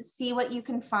it, see what you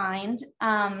can find,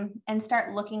 and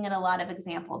start looking at a lot of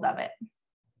examples of it.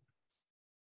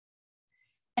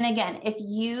 And again, if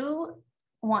you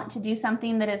want to do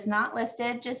something that is not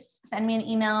listed, just send me an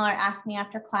email or ask me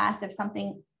after class if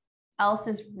something else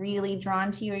is really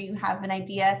drawn to you or you have an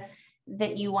idea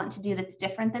that you want to do that's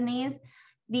different than these.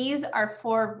 These are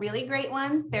 4 really great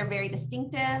ones. They're very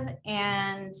distinctive,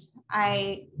 and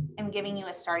I am giving you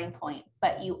a starting point,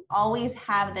 but you always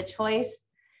have the choice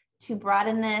to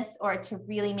broaden this or to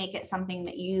really make it something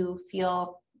that you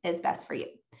feel is best for you.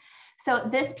 So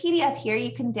this PDF here,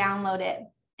 you can download it,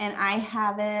 and I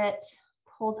have it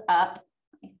pulled up.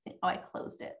 I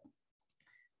closed it.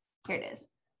 Here it is.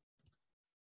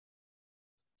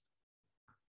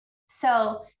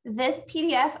 So this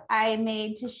PDF I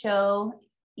made to show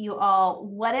you all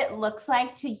what it looks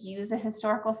like to use a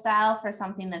historical style for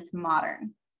something that's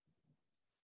modern.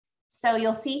 So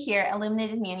you'll see here,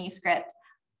 illuminated manuscript.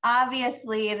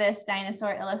 Obviously, this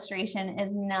dinosaur illustration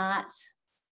is not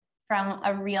from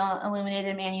a real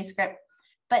illuminated manuscript,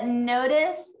 but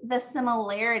notice the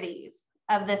similarities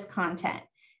of this content.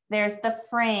 There's the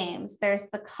frames, there's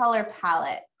the color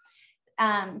palette,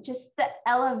 just the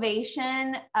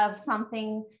elevation of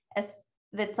something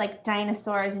that's like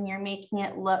dinosaurs, and you're making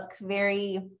it look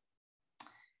very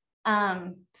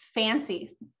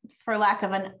fancy, for lack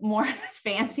of a more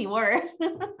fancy word.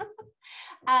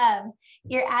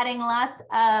 You're adding lots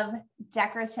of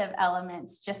decorative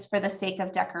elements just for the sake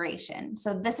of decoration.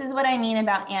 So this is what I mean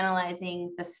about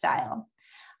analyzing the style.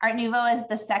 Art Nouveau is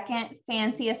the second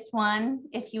fanciest one,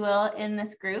 if you will, in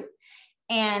this group.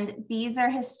 And these are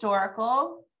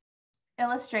historical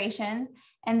illustrations.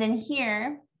 And then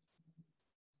here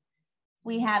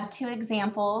we have 2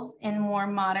 examples in more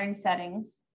modern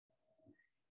settings.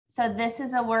 So this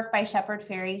is a work by Shepard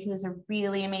Fairey, who's a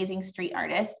really amazing street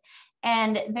artist.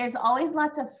 And there's always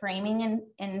lots of framing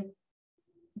in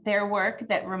their work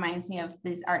that reminds me of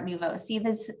these Art Nouveau. See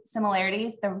the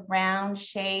similarities, the round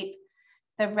shape,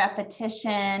 the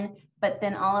repetition, but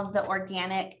then all of the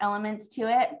organic elements to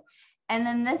it. And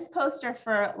then this poster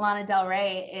for Lana Del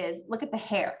Rey is, look at the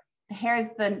hair. The hair is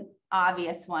the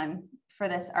obvious one for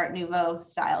this Art Nouveau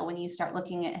style when you start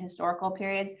looking at historical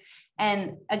periods.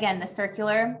 And again, the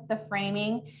circular, the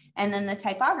framing, and then the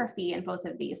typography in both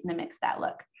of these mimics that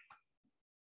look.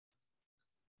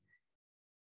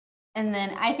 And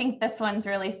then I think this one's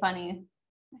really funny.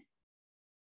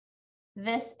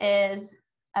 This is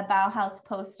a Bauhaus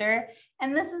poster,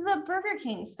 and this is a Burger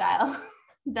King style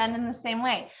done in the same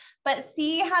way. But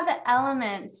see how the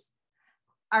elements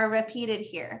are repeated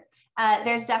here.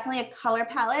 There's definitely a color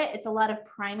palette. It's a lot of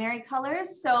primary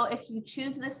colors. So if you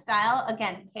choose this style,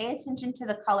 again, pay attention to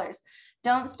the colors.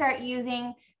 Don't start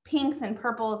using pinks and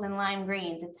purples and lime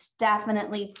greens. It's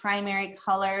definitely primary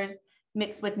colors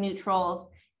mixed with neutrals,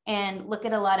 and look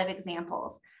at a lot of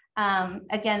examples.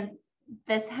 Again,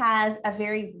 this has a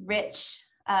very rich,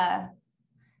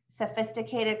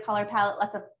 sophisticated color palette,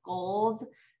 lots of gold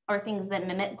or things that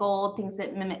mimic gold, things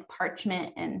that mimic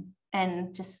parchment,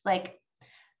 and just like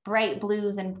bright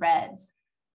blues and reds.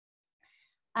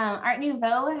 Art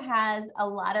Nouveau has a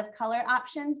lot of color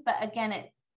options, but again,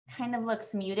 it kind of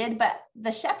looks muted, but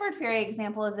the Shepard Fairey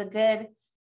example is a good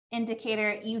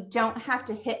indicator. You don't have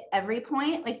to hit every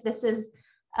point. Like this is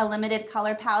a limited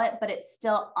color palette, but it's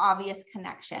still obvious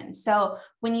connection. So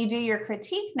when you do your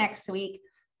critique next week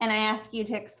and I ask you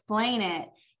to explain it,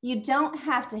 You don't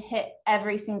have to hit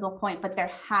every single point, but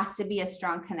there has to be a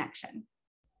strong connection.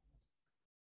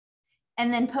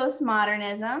 And then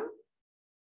postmodernism.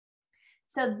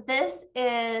 So this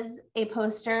is a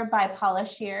poster by Paula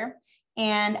Scheer,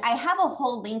 and I have a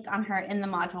whole link on her in the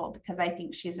module because I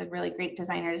think she's a really great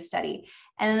designer to study.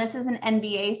 And this is an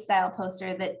NBA style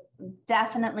poster that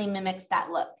definitely mimics that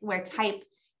look where type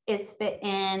is fit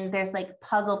in. There's like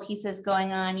puzzle pieces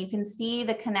going on. You can see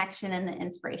the connection and the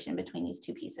inspiration between these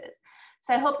two pieces.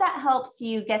 So I hope that helps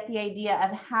you get the idea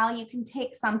of how you can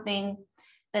take something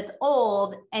that's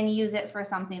old and use it for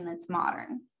something that's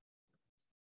modern.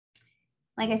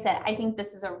 Like I said, I think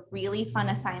this is a really fun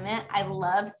assignment. I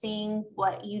love seeing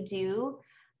what you do.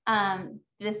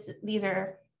 These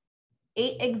are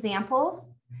 8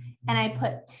 examples, and I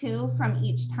put 2 from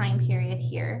each time period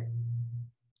here.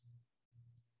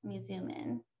 Let me zoom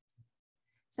in.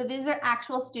 So these are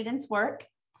actual students' work,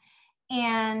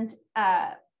 and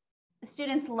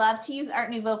students love to use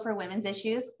Art Nouveau for women's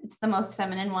issues. It's the most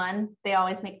feminine one. They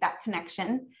always make that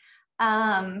connection.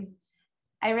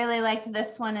 I really liked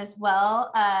this one as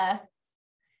well.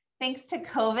 Thanks to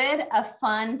COVID, a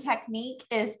fun technique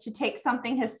is to take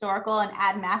something historical and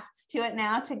add masks to it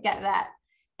now to get that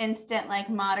instant like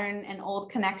modern and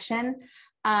old connection.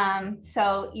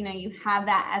 So, you know, you have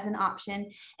that as an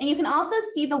option. And you can also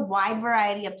see the wide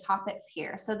variety of topics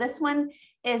here. So this one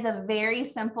is a very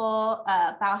simple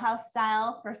Bauhaus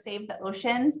style for Save the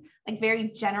Oceans, like very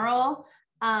general.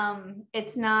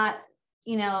 It's not,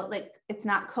 you know, like it's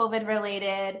not COVID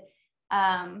related.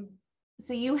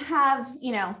 So you have,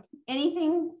 you know,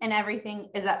 anything and everything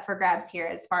is up for grabs here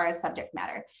as far as subject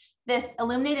matter. This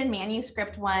illuminated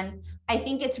manuscript one, I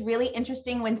think it's really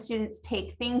interesting when students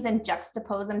take things and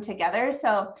juxtapose them together.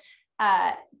 So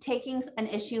taking an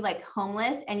issue like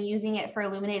homeless and using it for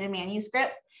illuminated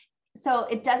manuscripts. So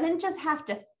it doesn't just have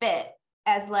to fit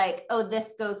as like, oh,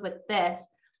 this goes with this.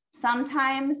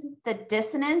 Sometimes the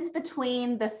dissonance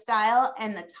between the style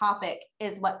and the topic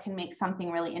is what can make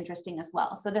something really interesting as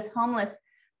well. So this homeless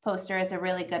poster is a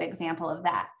really good example of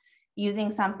that, using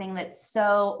something that's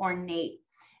so ornate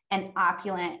and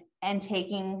opulent and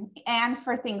taking, and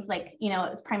for things like, you know,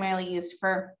 it's primarily used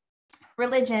for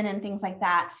religion and things like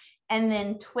that. And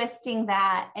then twisting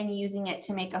that and using it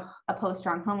to make a poster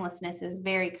on homelessness is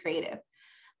very creative.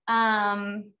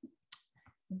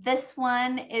 This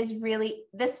one is really,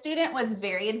 this student was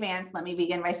very advanced. Let me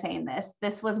begin by saying this.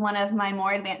 This was one of my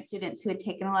more advanced students who had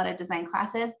taken a lot of design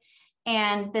classes.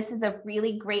 And this is a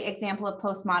really great example of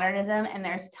postmodernism. And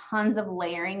there's tons of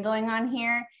layering going on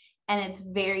here. And it's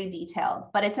very detailed,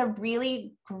 but it's a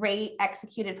really great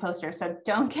executed poster. So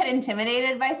don't get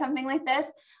intimidated by something like this.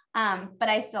 But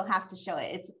I still have to show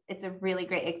it. It's a really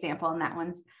great example. And that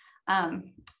one's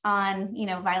on, you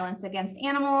know, violence against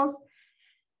animals.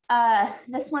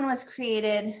 This one was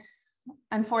created,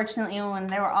 unfortunately, when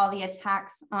there were all the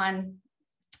attacks on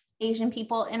Asian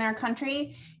people in our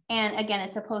country. And again,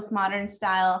 it's a postmodern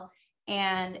style.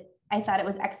 And I thought it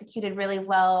was executed really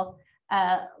well,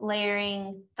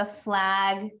 layering the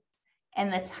flag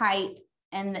and the type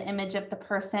and the image of the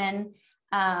person.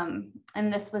 And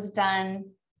this was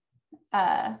done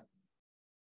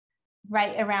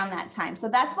right around that time. So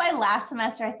that's why last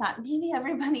semester I thought maybe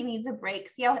everybody needs a break.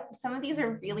 See how some of these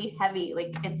are really heavy,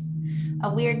 like it's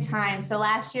a weird time. So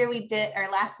last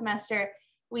semester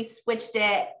we switched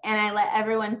it and I let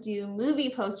everyone do movie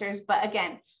posters. But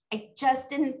again, I just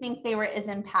didn't think they were as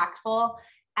impactful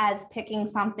as picking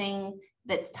something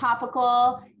that's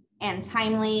topical and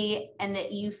timely and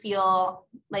that you feel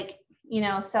like, you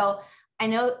know, so I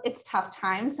know it's tough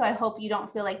times, so I hope you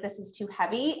don't feel like this is too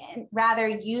heavy and rather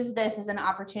use this as an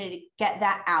opportunity to get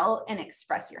that out and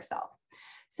express yourself.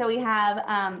 So we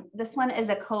have, this one is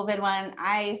a COVID one.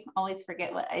 I always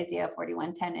forget what Isaiah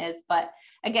 41:10 is, but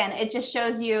again, it just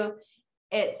shows you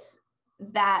it's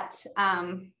that,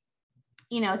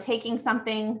 you know, taking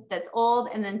something that's old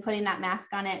and then putting that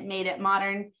mask on it made it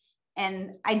modern.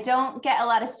 And I don't get a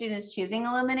lot of students choosing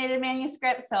illuminated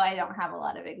manuscripts, so I don't have a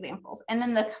lot of examples. And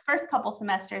then the first couple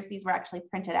semesters, these were actually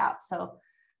printed out. So,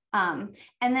 and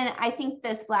then I think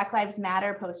this Black Lives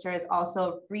Matter poster is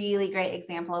also a really great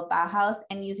example of Bauhaus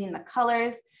and using the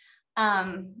colors.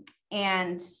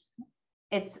 And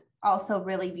it's also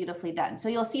really beautifully done. So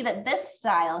you'll see that this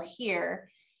style here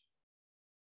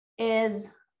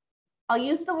is, I'll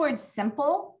use the word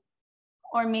simple,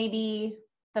 or maybe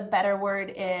the better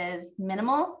word is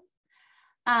minimal.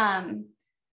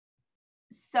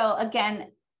 So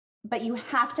again, but you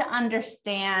have to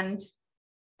understand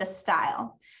the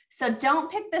style. So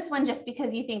don't pick this one just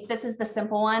because you think this is the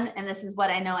simple one and this is what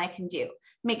I know I can do.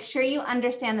 Make sure you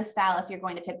understand the style if you're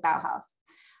going to pick Bauhaus.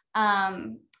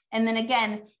 And then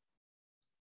again,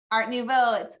 Art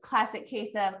Nouveau, it's a classic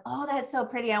case of, oh, that's so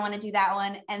pretty, I want to do that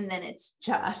one. And then it's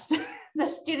just, the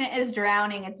student is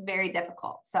drowning. It's very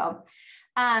difficult. So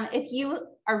if you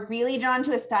are really drawn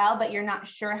to a style, but you're not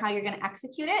sure how you're going to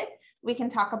execute it, we can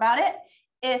talk about it.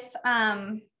 If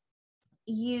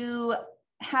you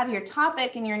have your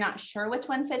topic and you're not sure which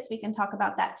one fits, we can talk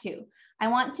about that too. I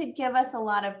want to give us a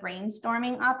lot of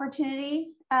brainstorming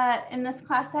opportunity in this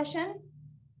class session.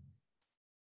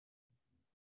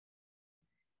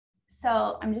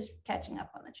 So I'm just catching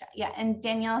up on the chat. Yeah, and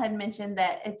Danielle had mentioned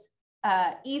that it's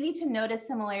easy to notice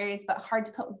similarities, but hard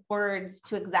to put words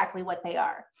to exactly what they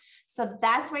are. So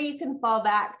that's where you can fall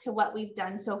back to what we've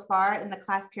done so far in the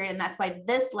class period. And that's why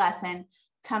this lesson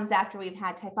comes after we've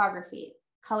had typography,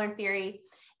 color theory,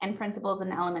 and principles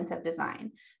and elements of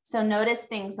design. So notice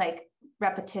things like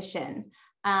repetition,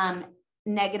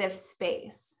 negative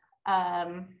space,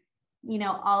 you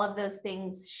know, all of those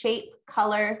things, shape,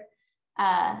 color,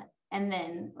 and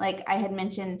then, like I had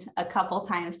mentioned a couple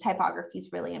times, typography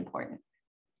is really important.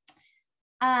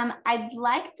 I'd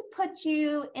like to put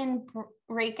you in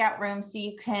breakout rooms so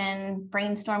you can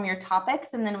brainstorm your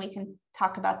topics, and then we can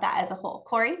talk about that as a whole.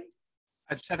 Corey?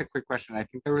 I just had a quick question. I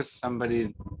think there was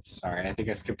somebody, sorry, I think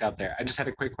I skipped out there. I just had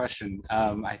a quick question.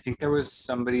 I think there was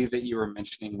somebody that you were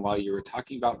mentioning while you were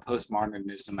talking about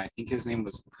postmodernism. I think his name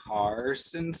was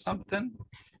Carson something.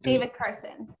 David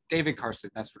Carson. David Carson,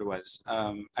 that's what it was.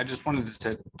 I just wanted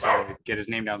to get his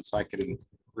name down so I could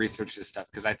research this stuff,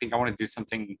 because I think I want to do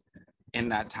something in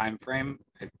that time frame.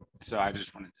 So I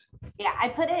just wanted to. Yeah, I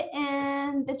put it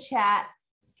in the chat.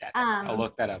 I'll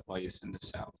look that up while you send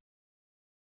this out.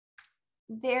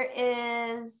 There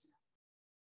is.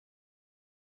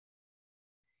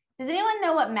 Does anyone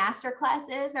know what Masterclass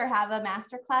is or have a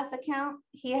Masterclass account?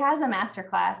 He has a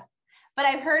Masterclass, but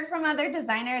I've heard from other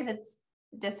designers it's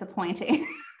disappointing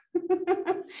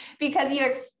because you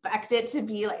expect it to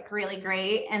be like really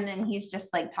great, and then he's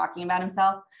just like talking about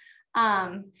himself.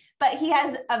 But he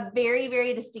has a very,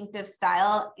 very distinctive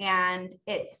style, and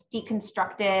it's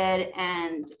deconstructed,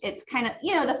 and it's kind of,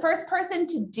 you know, the first person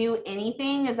to do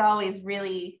anything is always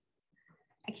really,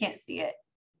 I can't see it.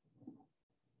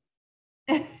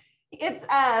 It's,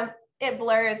 it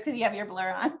blurs because you have your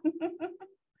blur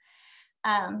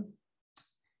on.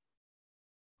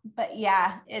 But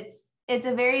yeah, it's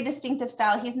a very distinctive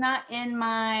style. He's not in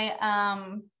my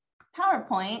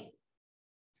PowerPoint.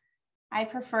 I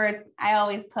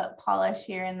always put polish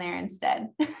here and there instead.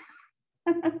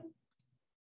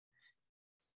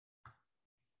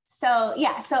 So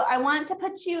yeah, so I want to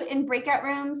put you in breakout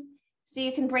rooms so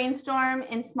you can brainstorm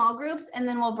in small groups, and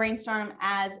then we'll brainstorm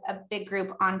as a big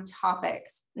group on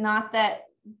topics. Not that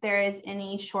there is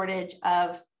any shortage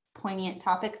of poignant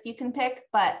topics you can pick,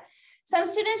 but some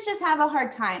students just have a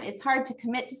hard time. It's hard to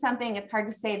commit to something. It's hard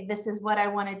to say, this is what I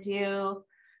want to do.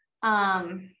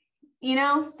 You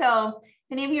know, so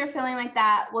if any of you are feeling like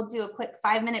that, we'll do a quick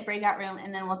 5-minute breakout room,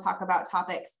 and then we'll talk about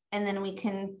topics, and then we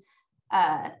can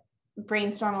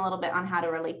brainstorm a little bit on how to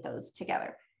relate those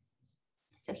together.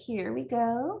 So here we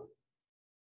go.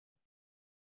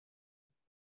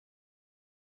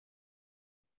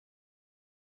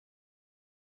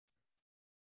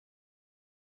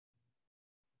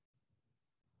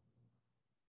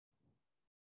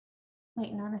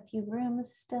 Waiting on a few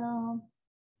rooms still.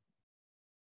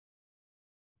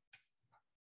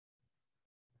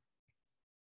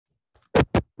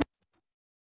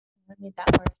 I made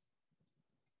that worse.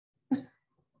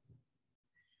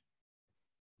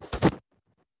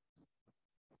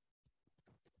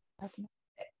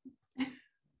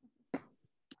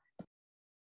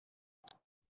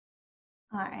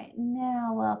 All right,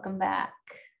 now welcome back.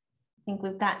 I think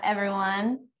we've got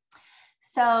everyone.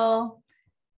 So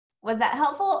was that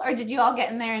helpful, or did you all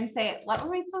get in there and say, what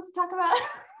were we supposed to talk about?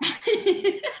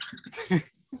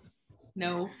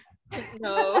 No.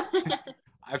 No.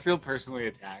 I feel personally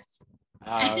attacked.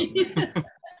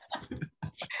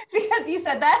 Because you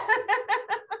said that.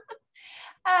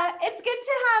 It's good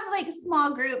to have like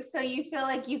small groups so you feel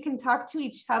like you can talk to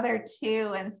each other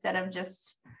too, instead of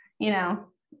just, you know,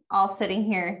 all sitting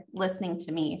here listening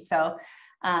to me. So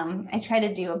I try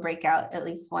to do a breakout at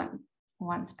least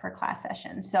once per class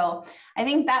session. So I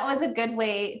think that was a good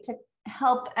way to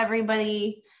help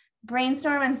everybody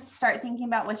brainstorm and start thinking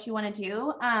about what you want to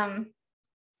do.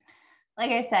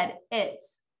 Like I said,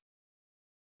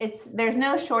 there's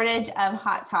no shortage of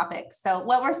hot topics. So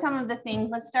what were some of the things?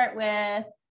 Let's start with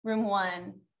room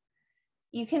 1.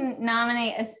 You can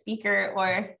nominate a speaker,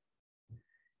 or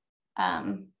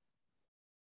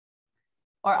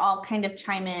all kind of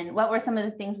chime in. What were some of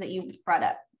the things that you brought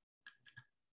up?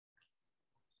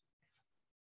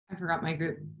 I forgot my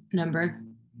group number.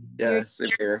 Yeah, same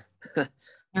here.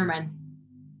 Never mind.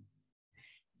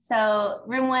 So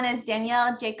room 1 is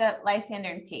Danielle, Jacob, Lysander,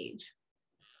 and Paige.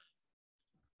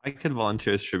 I could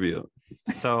volunteer as tribute.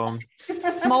 So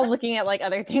I'm all looking at like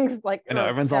other things like I know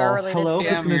everyone's that are all related hello. to-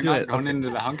 Who's Damn, gonna you're do not it? going Okay. into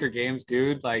the Hunger Games,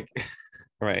 dude. Like,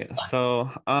 Right. So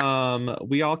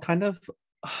we all kind of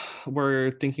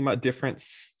were thinking about different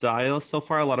styles so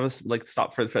far. A lot of us like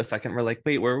stopped for a second. We're like,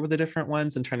 wait, where were the different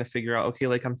ones? And trying to figure out, okay,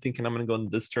 like I'm thinking I'm gonna go in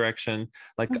this direction.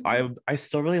 Like I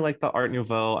still really like the Art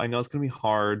Nouveau. I know it's gonna be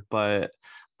hard, but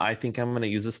I think I'm gonna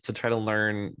use this to try to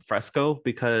learn fresco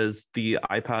because the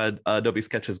iPad Adobe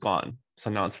Sketch is gone.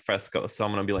 So now it's fresco. So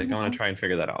I'm gonna be like, I'm gonna try and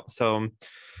figure that out. So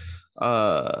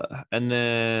and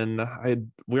then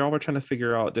we all were trying to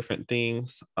figure out different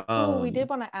things. Oh, we did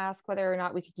want to ask whether or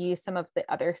not we could use some of the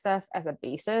other stuff as a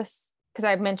basis, because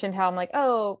I've mentioned how I'm like,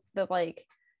 oh, the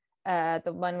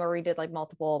one where we did like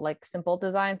multiple like simple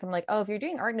designs. I'm like, oh, if you're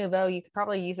doing Art Nouveau, you could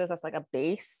probably use this as like a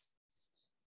base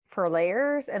for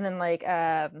layers. And then like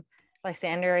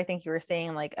Lysander, I think you were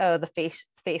saying like, oh, the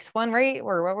face one, right?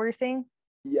 Or what were you saying?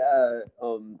 Yeah,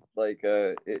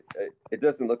 it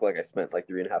doesn't look like I spent like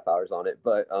 3.5 hours on it,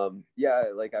 but yeah,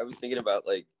 like I was thinking about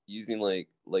like using like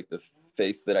the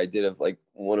face that I did of like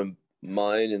one of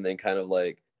mine, and then kind of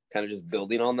just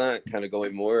building on that, kind of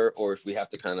going more, or if we have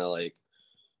to kind of like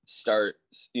start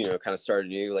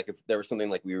anew, like if there was something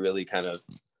like we really kind of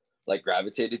like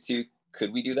gravitated to,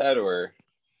 could we do that? Or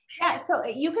Yeah, so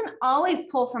you can always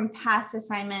pull from past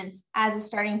assignments as a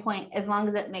starting point, as long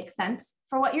as it makes sense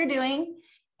for what you're doing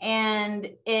and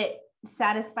it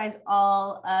satisfies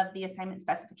all of the assignment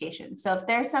specifications. So if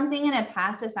there's something in a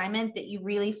past assignment that you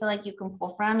really feel like you can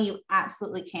pull from, you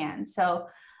absolutely can. So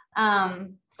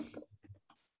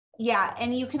yeah,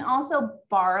 and you can also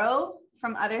borrow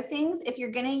from other things. If you're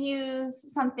going to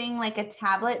use something like a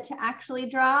tablet to actually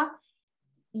draw,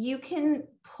 you can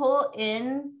pull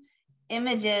in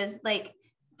images. Like,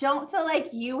 don't feel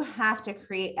like you have to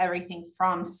create everything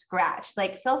from scratch.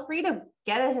 Like, feel free to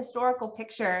get a historical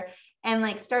picture and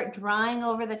like start drawing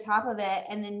over the top of it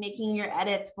and then making your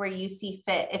edits where you see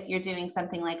fit if you're doing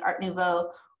something like Art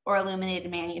Nouveau or illuminated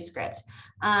manuscript.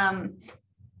 Bauhaus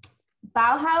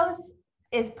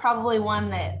is probably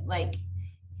one that like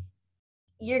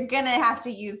you're gonna have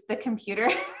to use the computer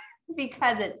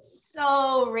because it's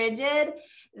so rigid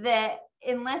that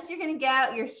unless you're going to get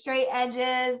out your straight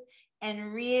edges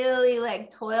and really like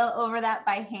toil over that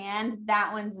by hand, that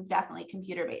one's definitely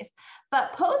computer based.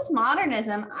 But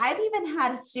postmodernism, I've even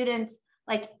had students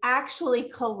like actually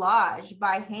collage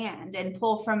by hand and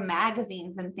pull from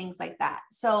magazines and things like that.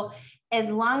 So as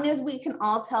long as we can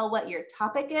all tell what your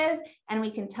topic is and we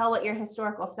can tell what your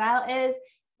historical style is,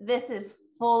 this is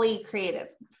fully creative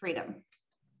freedom.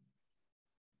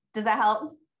 Does that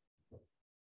help?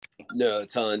 no, a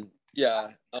ton. Yeah.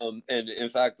 And in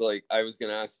fact, like I was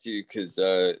gonna ask you because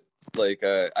I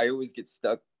always get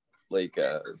stuck like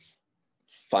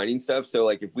finding stuff. So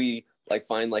like if we like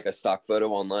find like a stock photo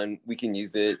online, we can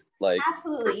use it like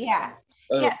Absolutely, yeah.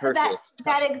 oh, Yeah, so perfect.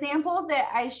 that example that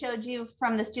I showed you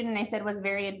from the student I said was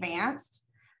very advanced.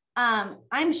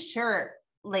 I'm sure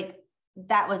like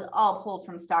that was all pulled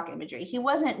from stock imagery. He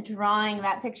wasn't drawing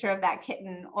that picture of that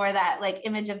kitten or that like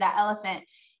image of that elephant.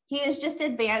 He was just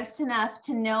advanced enough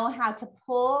to know how to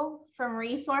pull from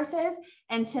resources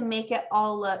and to make it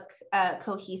all look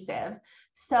cohesive.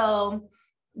 So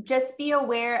just be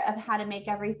aware of how to make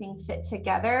everything fit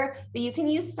together, but you can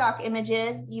use stock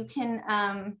images. You can,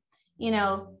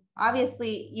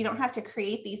 obviously you don't have to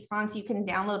create these fonts. You can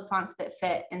download fonts that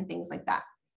fit and things like that.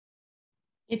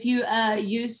 If you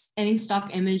use any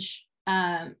stock image,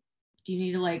 do you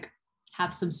need to like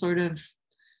have some sort of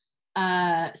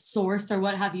source or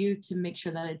what have you to make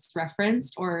sure that it's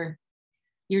referenced, or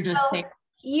you're just saying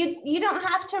you don't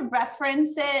have to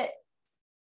reference it.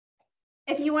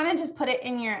 If you want to just put it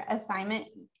in your assignment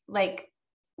like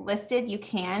listed, you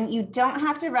can. You don't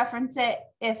have to reference it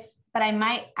but I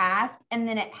might ask, and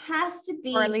then it has to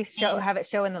be, or at least have it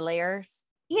show in the layers.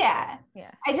 Yeah.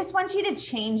 I just want you to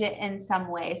change it in some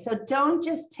way. So don't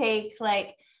just take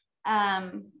like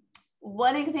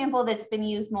one example that's been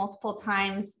used multiple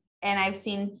times and I've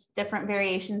seen different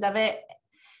variations of it.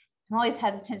 I'm always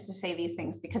hesitant to say these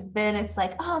things because then it's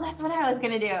like, oh, that's what I was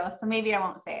going to do. So maybe I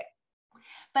won't say it.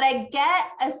 But I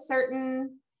get a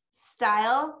certain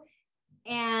style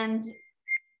and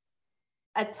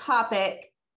a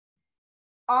topic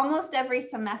almost every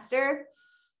semester.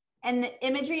 And the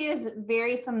imagery is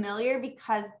very familiar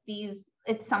because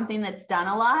it's something that's done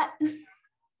a lot.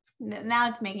 Now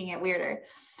it's making it weirder.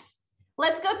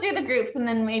 Let's go through the groups and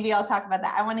then maybe I'll talk about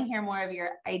that. I want to hear more of your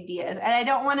ideas. And I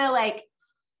don't want to like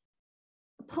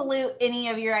pollute any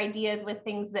of your ideas with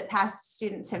things that past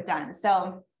students have done.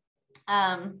 So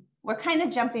we're kind of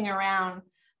jumping around,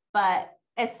 but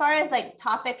as far as like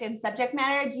topic and subject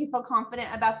matter, do you feel confident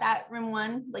about that, room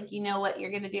 1? Like, you know what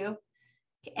you're going to do?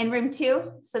 And room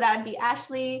 2, so that would be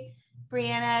Ashley,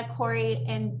 Brianna, Corey,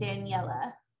 and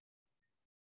Daniela.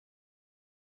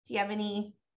 Do you have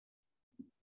any?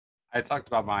 I talked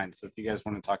about mine, so if you guys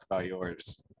want to talk about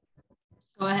yours.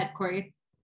 Go ahead, Corey.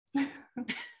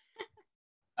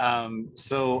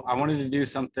 So I wanted to do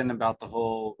something about the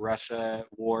whole Russia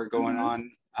war going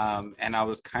on. And I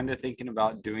was kind of thinking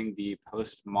about doing the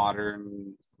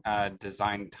postmodern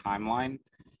design timeline.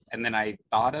 And then I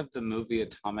thought of the movie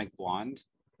Atomic Blonde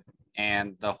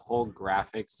and the whole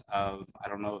graphics of, I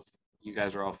don't know if you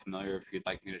guys are all familiar, if you'd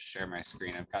like me to share my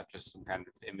screen. I've got just some kind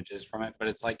of images from it, but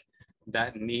it's like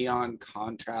that neon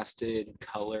contrasted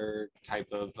color type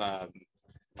of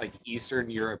like Eastern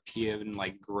European,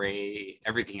 like gray,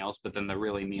 everything else, but then the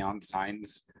really neon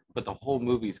signs. But the whole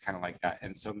movie's kind of like that.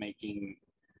 And so making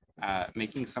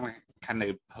some kind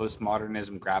of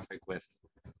postmodernism graphic with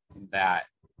that,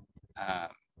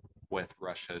 with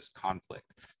Russia's conflict,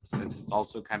 since it's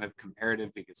also kind of comparative,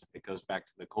 because if it goes back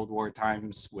to the Cold War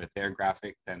times with their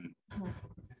graphic, then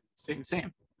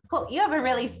same. Cool. You have a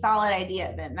really solid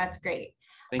idea then. That's great.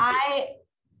 Thank you.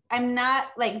 I'm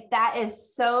not like, that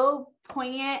is so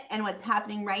poignant and what's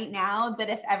happening right now that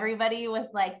if everybody was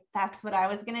like, that's what I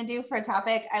was going to do for a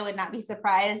topic, I would not be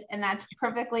surprised. And that's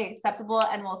perfectly acceptable.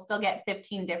 And we'll still get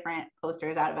 15 different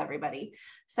posters out of everybody.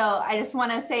 So I just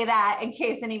want to say that in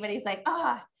case anybody's like,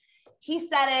 he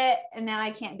said it and now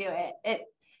I can't do it.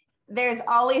 There's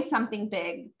always something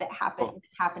big that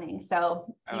happening.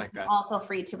 So I like that. All feel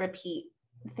free to repeat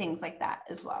things like that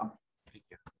as well. Thank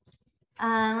you.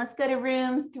 Let's go to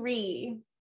room 3.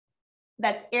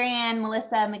 That's Ariane,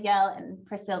 Melissa, Miguel, and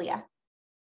Priscilla.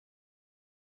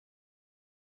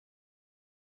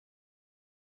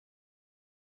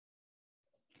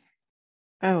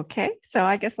 Okay, so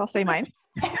I guess I'll say mine.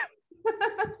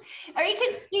 Or you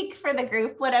can speak for the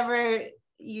group, whatever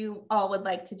you all would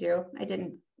like to do. I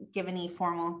didn't give any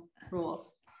formal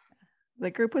rules. The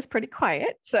group was pretty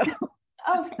quiet, so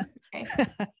Oh, okay.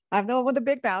 I'm the one with the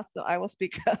big mouth, so I will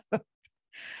speak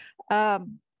up.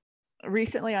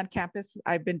 Recently on campus,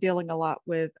 I've been dealing a lot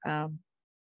with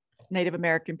Native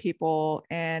American people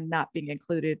and not being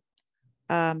included.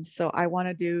 So I want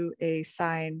to do a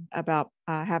sign about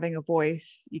having a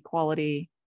voice, equality,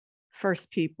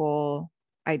 First People,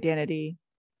 identity,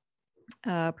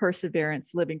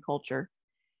 perseverance, living culture.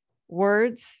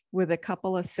 Words with a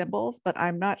couple of symbols, but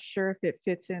I'm not sure if it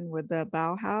fits in with the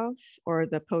Bauhaus or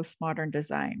the postmodern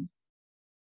design,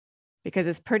 because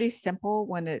it's pretty simple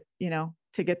when it,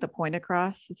 to get the point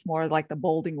across. It's more like the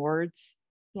bolding words.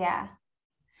 Yeah.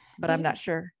 But I'm not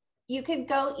sure. You could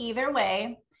go either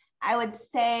way. I would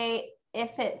say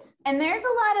if it's, and there's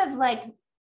a lot of like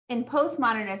in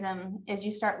postmodernism, as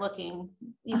you start looking,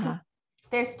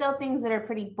 there's still things that are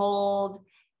pretty bold,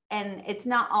 and it's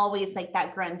not always like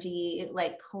that grungy,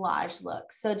 like collage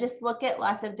look. So just look at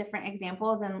lots of different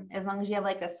examples, and as long as you have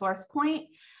like a source point.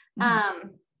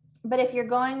 But if you're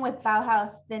going with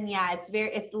Bauhaus, then yeah,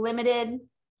 it's limited,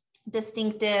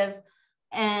 distinctive,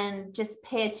 and just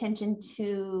pay attention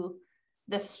to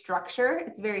the structure.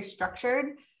 It's very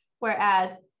structured,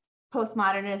 whereas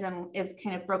postmodernism is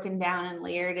kind of broken down and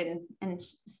layered and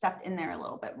stuffed in there a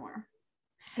little bit more.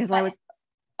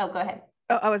 Go ahead.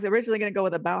 I was originally going to go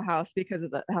with a Bauhaus because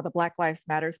of how the Black Lives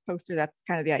Matters poster. That's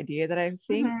kind of the idea that I'm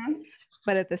seeing.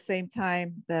 But at the same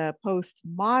time, the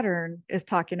postmodern is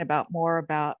talking about more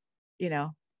about,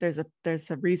 there's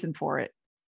a reason for it.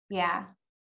 Yeah.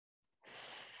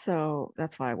 So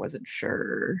that's why I wasn't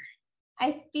sure.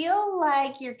 I feel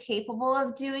like you're capable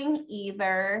of doing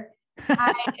either.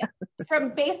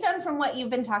 Based on what you've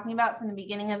been talking about from the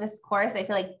beginning of this course, I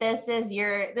feel like this is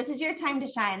your time to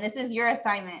shine. This is your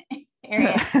assignment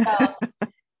area. So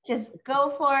just go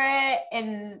for it,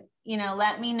 and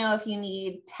let me know if you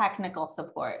need technical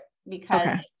support, because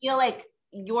I feel like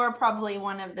you're probably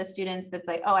one of the students that's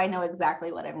like, oh, I know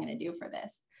exactly what I'm going to do for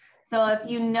this. So if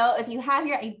you have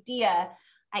your idea,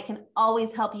 I can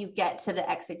always help you get to the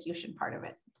execution part of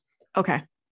it. Okay.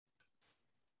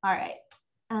 All right.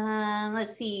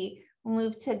 Let's see. We'll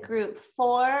move to group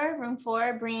 4, room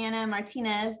 4, Brianna,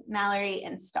 Martinez, Mallory,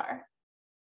 and Star.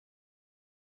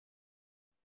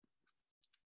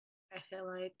 I feel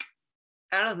like,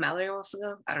 I don't know if Mallory wants to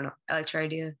go. I don't know. I liked her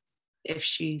idea if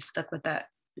she stuck with that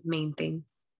main thing.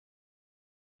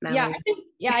 Mallory.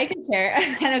 I can share.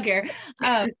 I don't care.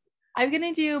 I'm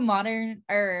gonna do modern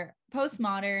or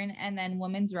postmodern and then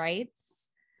women's rights.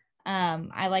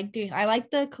 I like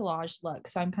the collage look,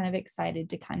 so I'm kind of excited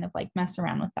to kind of like mess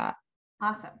around with that.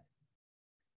 Awesome.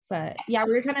 But yeah,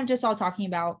 we were kind of just all talking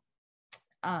about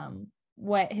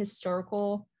what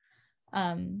historical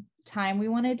time we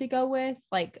wanted to go with,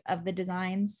 like, of the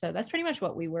designs. So that's pretty much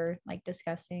what we were like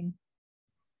discussing.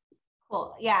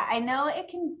 Cool. Yeah, I know it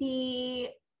can be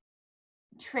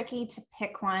tricky to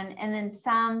pick one, and then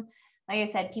some, like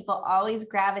I said, people always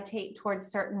gravitate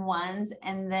towards certain ones,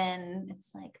 and then it's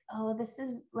like, oh, this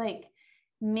is like,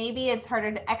 maybe it's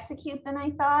harder to execute than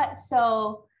I thought.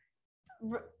 So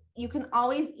you can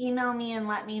always email me and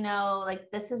let me know,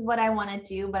 like, this is what I want to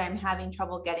do, but I'm having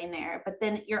trouble getting there. But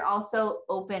then you're also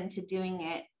open to doing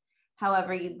it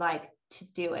however you'd like to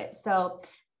do it. So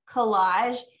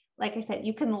collage, like I said,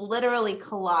 you can literally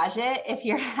collage it if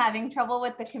you're having trouble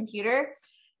with the computer.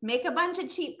 Make a bunch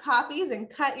of cheap copies and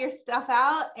cut your stuff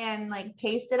out and like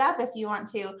paste it up if you want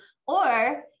to.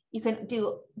 Or you can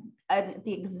do the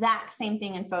exact same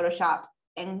thing in Photoshop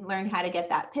and learn how to get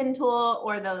that pin tool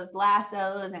or those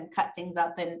lassos and cut things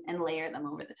up and layer them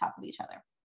over the top of each other.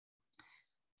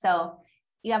 So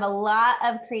you have a lot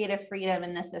of creative freedom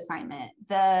in this assignment.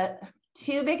 The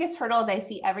two biggest hurdles I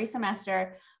see every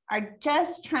semester are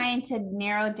just trying to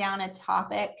narrow down a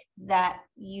topic that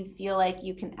you feel like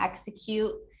you can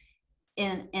execute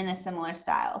in a similar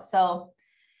style. So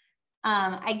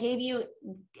I gave you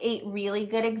 8 really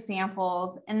good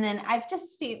examples, and then I've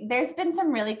just seen there's been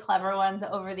some really clever ones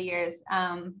over the years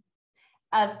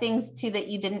of things too that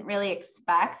you didn't really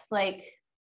expect. Like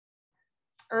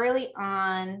early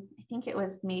on, I think it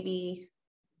was maybe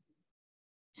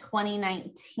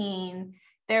 2019,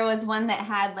 there was one that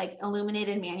had like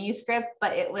illuminated manuscript,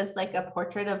 but it was like a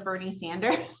portrait of Bernie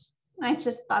Sanders. I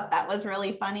just thought that was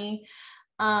really funny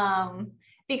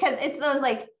because it's those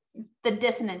like the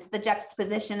dissonance, the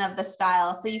juxtaposition of the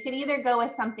style. So you can either go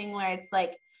with something where it's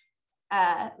like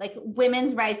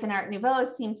women's rights and Art Nouveau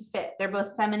seem to fit. They're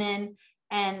both feminine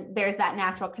and there's that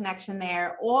natural connection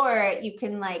there. Or you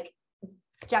can like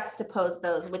juxtapose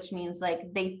those, which means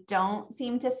like they don't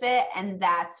seem to fit. And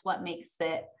that's what makes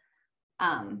it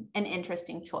an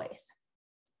interesting choice.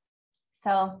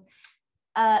 So,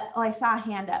 I saw a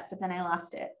hand up, but then I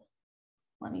lost it.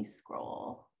 Let me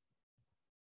scroll.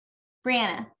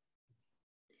 Brianna.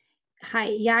 Hi,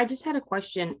 yeah, I just had a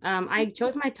question. I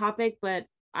chose my topic, but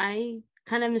I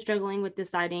kind of am struggling with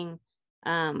deciding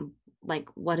like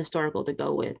what historical to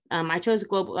go with. I chose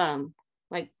global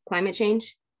like climate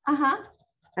change.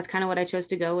 That's kind of what I chose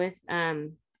to go with.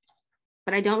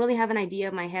 But I don't really have an idea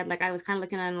in my head. Like I was kind of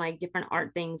looking on like different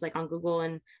art things like on Google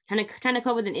and trying to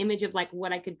come up with an image of like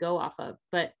what I could go off of.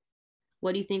 But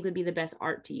what do you think would be the best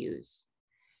art to use?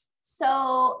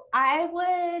 So I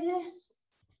would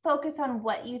focus on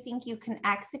what you think you can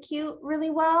execute really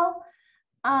well.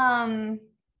 I've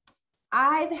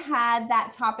had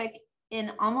that topic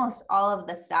in almost all of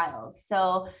the styles.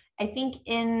 So I think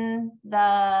in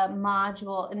the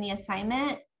module, in the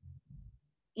assignment,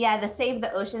 yeah, the Save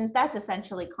the Oceans, that's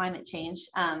essentially climate change.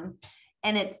 And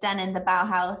it's done in the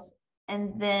Bauhaus.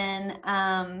 And then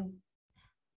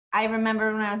I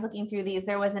remember when I was looking through these,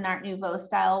 there was an Art Nouveau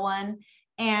style one.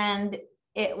 And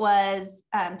it was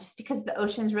just because the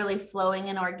ocean's really flowing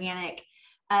and organic.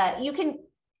 You can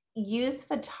use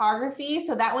photography.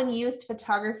 So that one used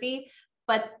photography,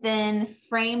 but then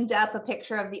framed up a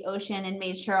picture of the ocean and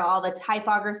made sure all the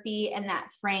typography and that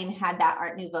frame had that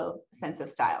Art Nouveau sense of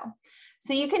style.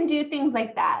 So you can do things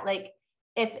like that. Like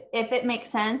if it makes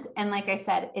sense. And like I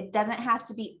said, it doesn't have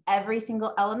to be every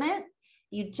single element.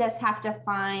 You just have to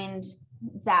find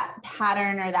that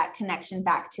pattern or that connection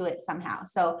back to it somehow.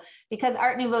 So because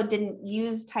Art Nouveau didn't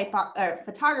use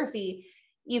photography,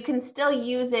 you can still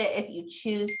use it if you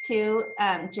choose to,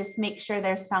 just make sure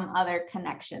there's some other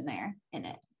connection there in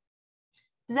it.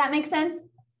 Does that make sense?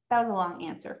 That was a long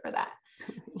answer for that.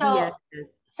 So, yes.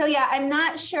 So yeah, I'm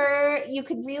not sure you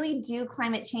could really do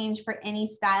climate change for any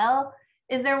style.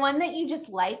 Is there one that you just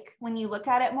like when you look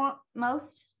at it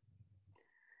most?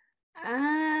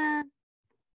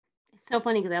 It's so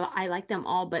funny because I like them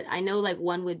all, but I know like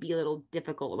one would be a little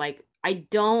difficult. Like I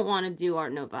don't want to do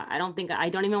Art Nouveau. I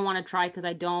don't even want to try because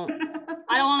I don't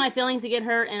want my feelings to get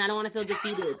hurt and I don't want to feel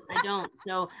defeated. I don't.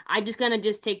 So I'm just gonna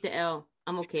take the L.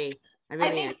 I'm okay. I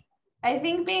really am. I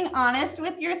think being honest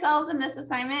with yourselves in this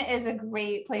assignment is a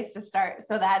great place to start.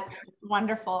 So that's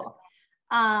wonderful.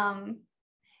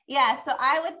 Yeah, so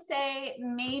I would say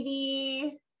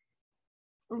maybe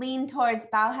lean towards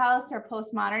Bauhaus or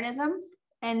postmodernism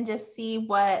and just see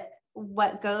what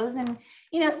goes, and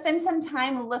spend some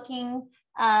time looking.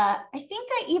 I think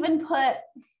I even put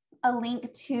a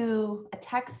link to a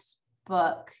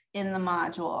textbook in the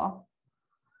module.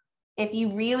 if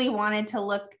you really wanted to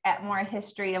look at more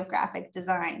history of graphic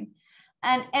design.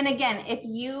 And again, if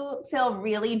you feel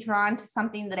really drawn to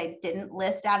something that I didn't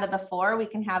list out of the 4, we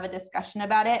can have a discussion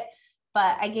about it.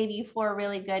 But I gave you 4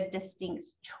 really good, distinct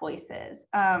choices.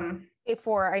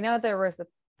 4. I know there was the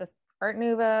Art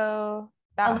Nouveau,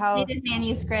 Bauhaus. Illuminated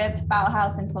manuscript,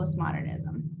 Bauhaus, and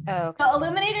postmodernism. Oh, okay. So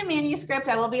illuminated manuscript,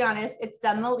 I will be honest, it's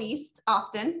done the least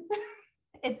often.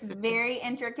 It's very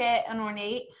intricate and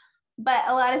ornate, but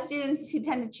a lot of students who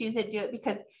tend to choose it do it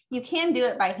because you can do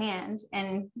it by hand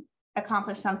and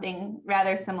accomplish something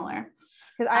rather similar.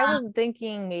 Because I was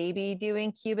thinking maybe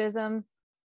doing cubism,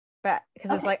 but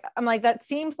because it's like, I'm like, that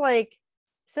seems like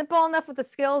simple enough with the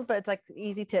skills, but it's like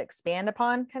easy to expand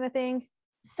upon kind of thing.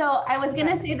 So I was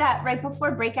gonna say that right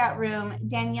before breakout room,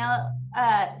 Danielle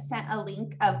sent a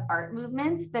link of art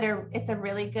movements it's a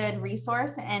really good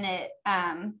resource, and it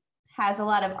has a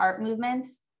lot of art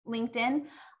movements linked in.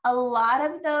 A lot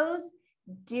of those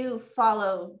do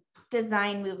follow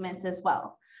design movements as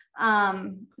well.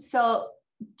 So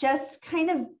just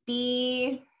kind of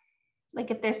be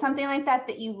like, if there's something like that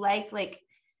that you like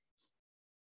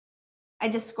I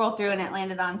just scrolled through and it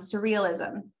landed on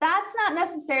surrealism. That's not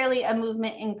necessarily a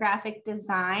movement in graphic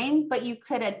design, but you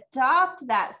could adopt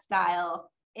that style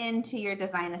into your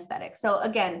design aesthetic. So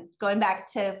again, going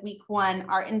back to week 1,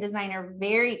 art and design are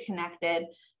very connected.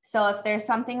 So if there's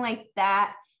something like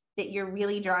that you're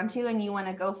really drawn to and you want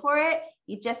to go for it,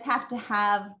 you just have to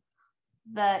have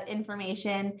the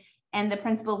information and the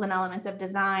principles and elements of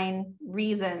design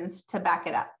reasons to back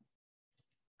it up.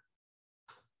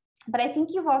 But I think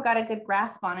you've all got a good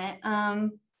grasp on it.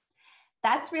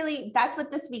 That's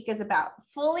what this week is about.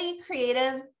 Fully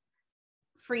creative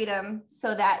freedom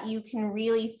so that you can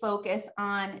really focus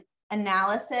on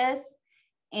analysis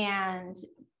and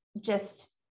just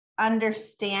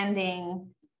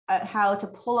understanding how to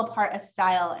pull apart a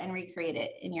style and recreate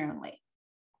it in your own way.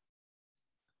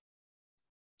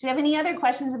 Do you have any other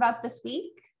questions about this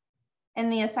week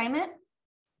and the assignment?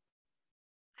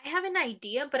 I have an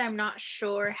idea, but I'm not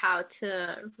sure how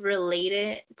to relate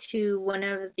it to one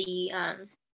of the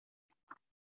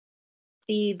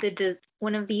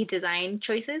one of the design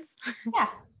choices. Yeah.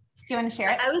 Do you want to share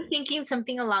it? I was thinking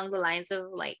something along the lines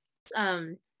of like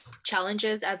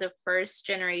challenges as a first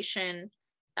generation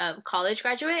college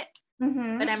graduate,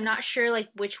 but I'm not sure like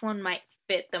which one might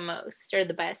fit the most or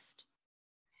the best.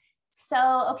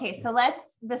 So, okay, so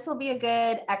this will be a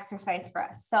good exercise for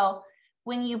us. So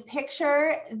when you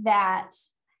picture that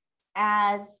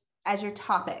as your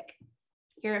topic,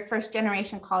 you're a first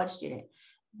generation college student,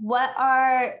 what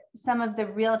are some of the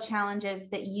real challenges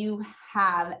that you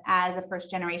have as a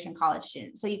first generation college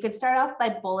student? So you could start off by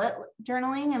bullet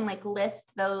journaling and like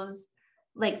list those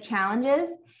like challenges,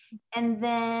 and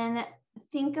then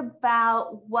think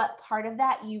about what part of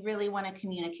that you really want to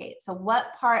communicate. So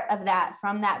what part of that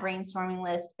from that brainstorming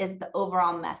list is the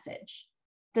overall message?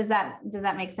 Does that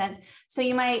make sense? So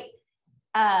you might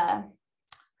pull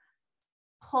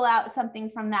out something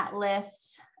from that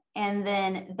list, and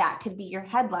then that could be your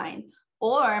headline.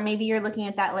 Or maybe you're looking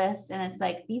at that list and it's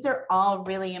like, these are all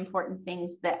really important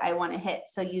things that I want to hit.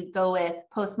 So you go with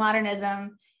postmodernism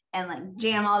and like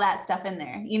jam all that stuff in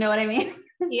there. You know what I mean?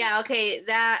 Yeah, okay.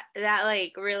 That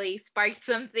like really sparked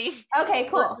something. Okay,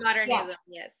 cool. Postmodernism,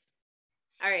 yes.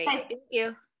 All right, thank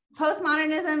you.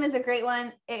 Postmodernism is a great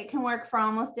one. It can work for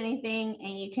almost anything,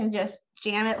 and you can just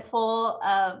jam it full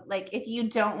of, like, if you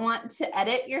don't want to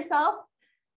edit yourself,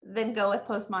 then go with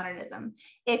postmodernism.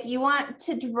 If you want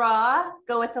to draw,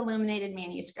 go with illuminated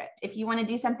manuscript. If you want to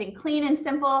do something clean and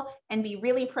simple and be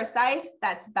really precise,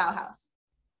 that's Bauhaus.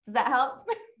 Does that help?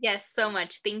 Yes, so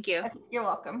much. Thank you. You're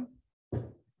welcome.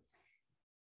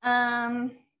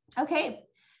 Okay,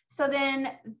 so then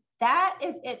that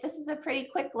is it. This is a pretty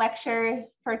quick lecture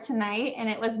for tonight, and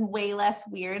it was way less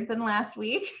weird than last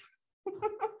week.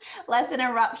 Less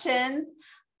interruptions.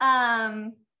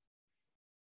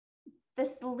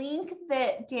 This link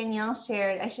that Danielle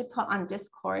shared, I should put on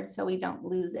Discord so we don't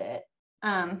lose it.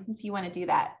 If you want to do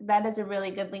that, that is a really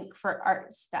good link for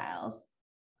art styles.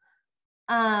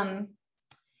 And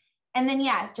then,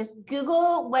 yeah, just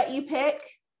Google what you pick,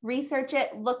 research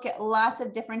it, look at lots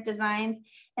of different designs.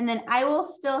 And then I will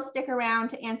still stick around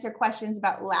to answer questions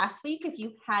about last week if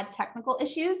you had technical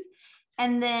issues.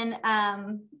 And then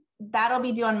that'll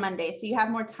be due on Monday. So you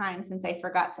have more time since I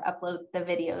forgot to upload the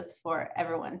videos for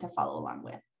everyone to follow along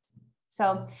with.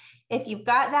 So if you've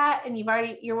got that and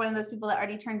you're one of those people that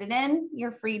already turned it in,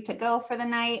 you're free to go for the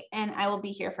night, and I will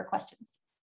be here for questions.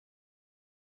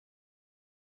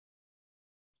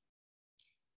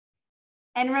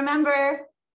 And remember,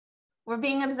 we're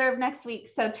being observed next week.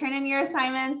 So turn in your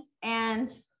assignments and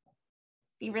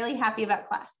be really happy about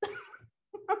class.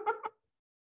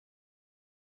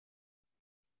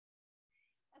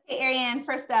 Okay, Ariane,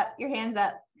 first up, your hand's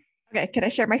up. Okay, can I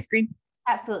share my screen?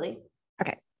 Absolutely.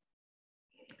 Okay.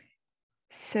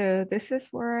 So this is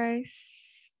where I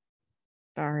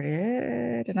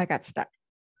started and I got stuck.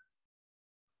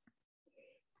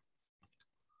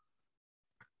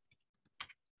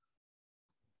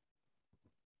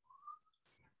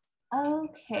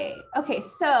 Okay,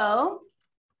 so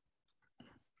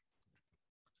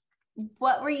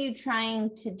what were you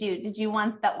trying to do? Did you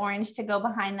want the orange to go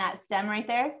behind that stem right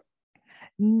there?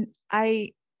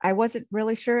 I wasn't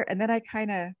really sure. And then I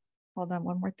kind of, hold on,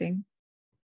 one more thing.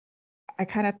 I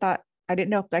kind of thought, I didn't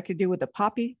know if I could do with the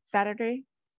poppy Saturday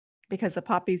because the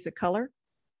poppy's the color.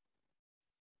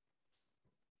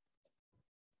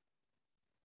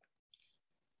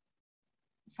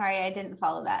 Sorry, I didn't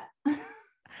follow that.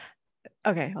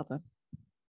 Okay, hold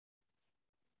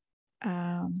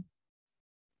on.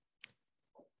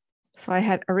 So I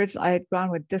had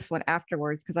gone with this one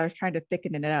afterwards because I was trying to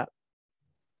thicken it up.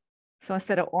 So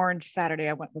instead of orange Saturday,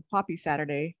 I went with poppy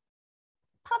Saturday.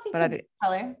 Poppy could be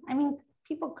color. I mean,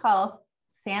 people call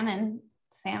salmon.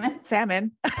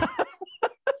 Salmon.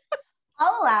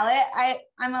 I'll allow it.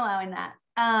 I'm allowing that.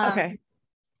 Okay.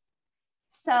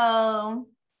 So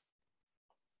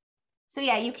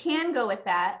yeah, you can go with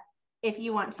that if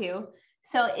you want to.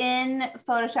 So in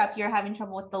Photoshop, you're having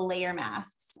trouble with the layer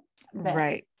masks.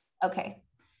 Right. Okay.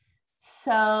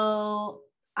 So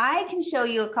I can show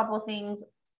you a couple things.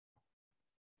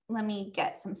 Let me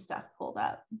get some stuff pulled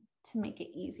up to make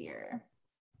it easier.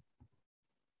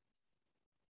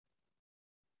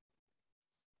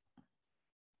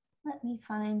 Let me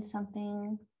find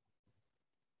something.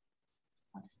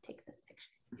 I'll just take this picture.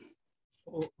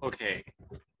 Oh, okay.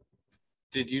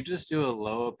 Did you just do a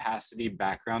low opacity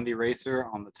background eraser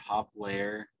on the top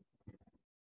layer?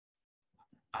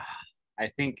 I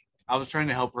think I was trying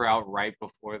to help her out right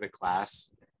before the class.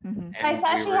 Mm-hmm. I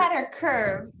saw she had her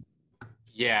curves.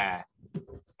 Yeah.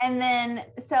 And then,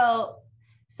 so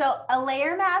a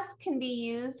layer mask can be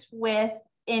used with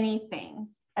anything,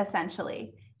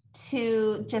 essentially,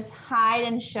 to just hide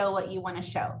and show what you want to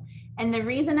show. And the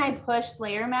reason I push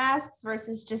layer masks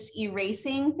versus just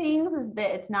erasing things is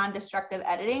that it's non-destructive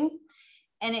editing.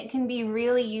 And it can be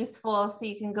really useful so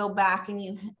you can go back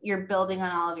and you're building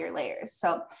on all of your layers.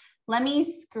 So let me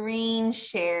screen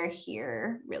share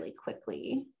here really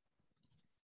quickly.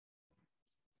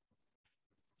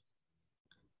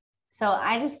 So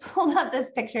I just pulled up this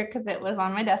picture because it was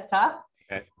on my desktop.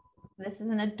 Okay. This is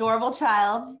an adorable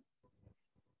child.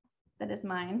 That is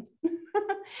mine.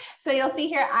 So you'll see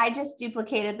here, I just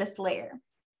duplicated this layer.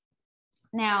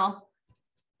 Now,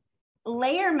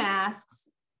 layer masks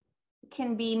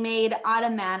can be made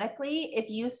automatically if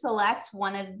you select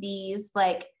one of these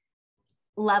like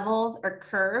levels or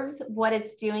curves. What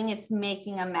it's doing, it's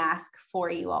making a mask for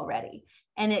you already.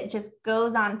 And it just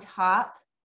goes on top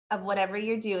of whatever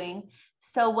you're doing.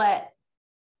 So what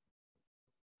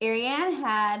Ariane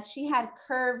had, she had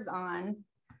curves on.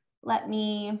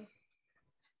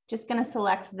 Just gonna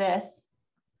select this.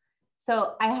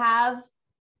 So I have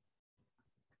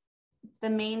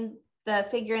the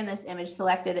figure in this image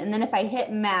selected. And then if I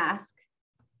hit mask,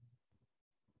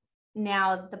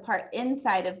 now the part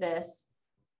inside of this,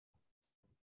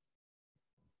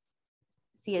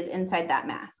 see, is inside that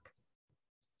mask.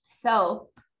 So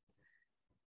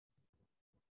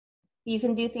you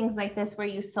can do things like this where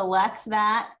you select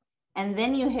that and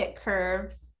then you hit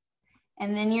curves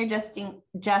and then you're just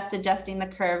adjusting the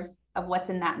curves of what's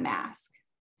in that mask.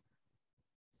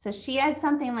 So she had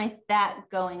something like that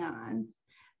going on,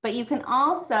 but you can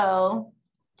also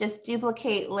just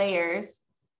duplicate layers.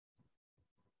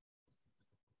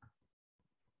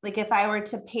 Like if I were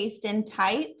to paste in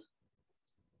type,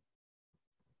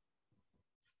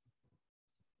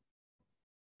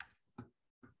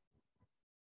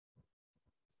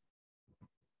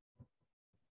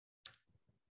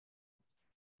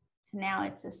 so now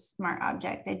it's a smart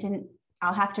object.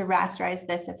 I'll have to rasterize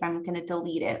this if I'm going to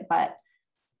delete it, but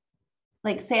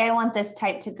like say I want this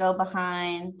type to go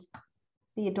behind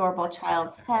the adorable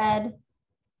child's head.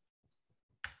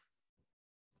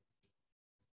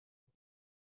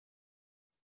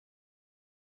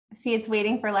 See, it's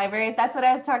waiting for libraries. That's what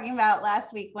I was talking about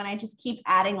last week when I just keep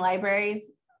adding libraries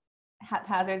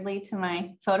haphazardly to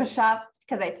my Photoshop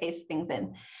because I paste things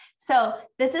in. So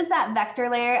this is that vector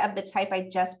layer of the type I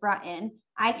just brought in.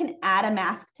 I can add a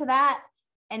mask to that.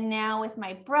 And now with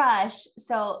my brush,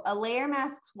 so a layer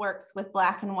mask works with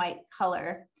black and white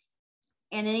color.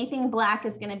 And anything black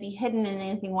is going to be hidden and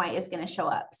anything white is going to show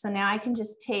up. So now I can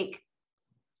just take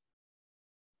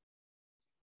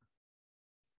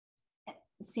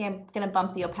see, I'm gonna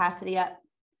bump the opacity up.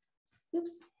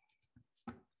 Oops.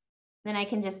 Then I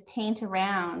can just paint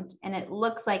around and it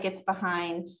looks like it's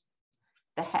behind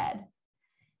the head.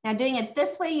 Now doing it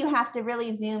this way, you have to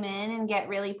really zoom in and get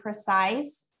really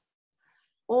precise,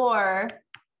 or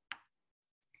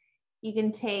you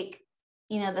can take,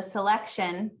 the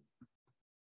selection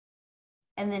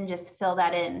and then just fill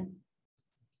that in.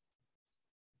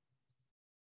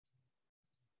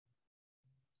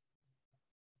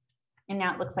 And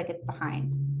now it looks like it's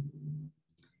behind.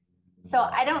 So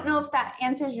I don't know if that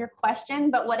answers your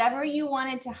question, but whatever you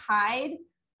wanted to hide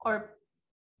or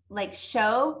like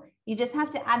show, you just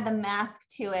have to add the mask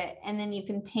to it, and then you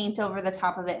can paint over the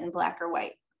top of it in black or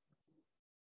white.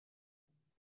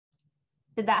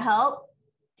 Did that help?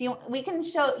 You can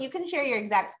share your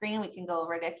exact screen. We can go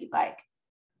over it if you'd like.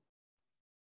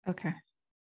 Okay.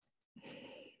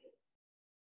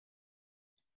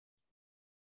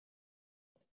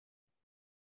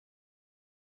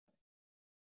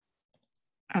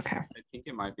 Okay. I think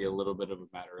it might be a little bit of a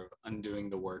matter of undoing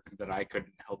the work that I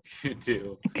couldn't help you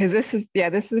do. Because this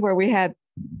is where we had.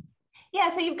 Yeah,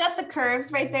 so you've got the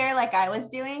curves right there like I was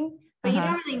doing, but you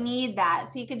don't really need that.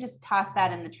 So you could just toss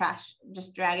that in the trash,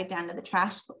 just drag it down to the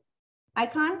trash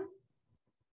icon.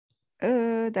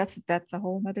 That's a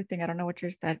whole other thing. I don't know what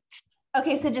that's.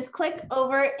 Okay, so just click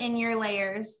over in your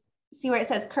layers. See where it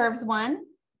says curves 1?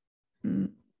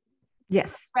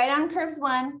 Yes. Right on curves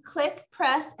 1, click,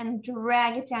 press, and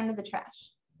drag it down to the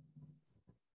trash.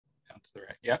 Down to the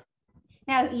right, yep.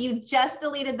 Now you just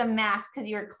deleted the mask because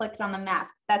you were clicked on the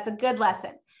mask. That's a good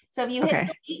lesson. So if you hit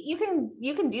delete,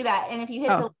 you can do that. And if you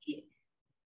hit delete,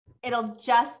 it'll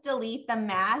just delete the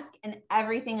mask and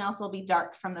everything else will be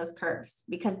dark from those curves,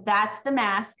 because that's the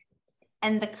mask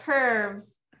and the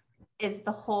curves is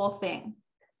the whole thing.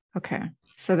 Okay.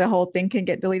 So the whole thing can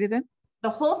get deleted then? The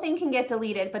whole thing can get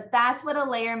deleted, but that's what a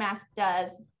layer mask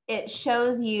does. It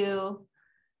shows you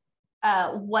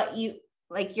what you,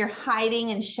 like you're hiding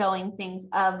and showing things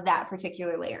of that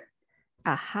particular layer.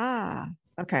 Aha.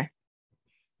 Okay.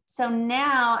 So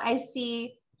now I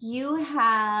see you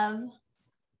have.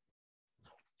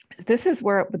 This is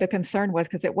where the concern was,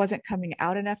 because it wasn't coming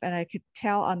out enough, and I could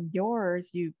tell on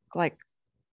yours, you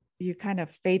kind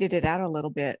of faded it out a little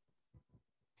bit.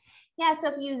 Yeah, so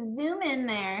if you zoom in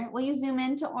there, will you zoom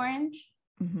into orange?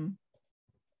 Mm-hmm.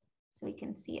 So we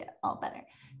can see it all better.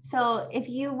 So if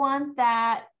you want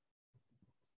that,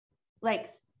 like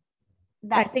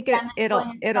that, I think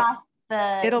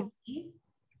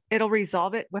it'll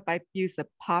resolve it if I use the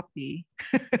poppy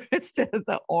instead of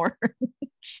the orange.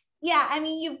 Yeah, I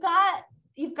mean,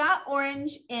 you've got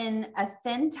orange in a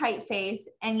thin typeface,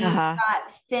 and you've got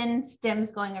thin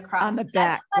stems going across on the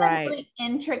back, right? Really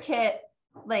intricate,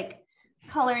 like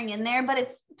coloring in there, but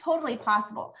it's totally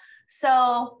possible.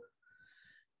 So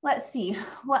let's see.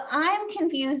 What I'm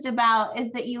confused about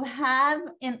is that you have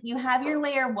your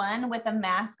layer 1 with a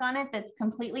mask on it that's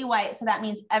completely white. So that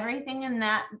means everything in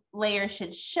that layer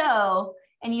should show,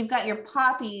 and you've got your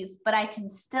poppies, but I can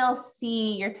still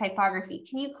see your typography.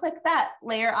 Can you click that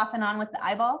layer off and on with the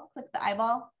eyeball? Click the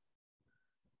eyeball.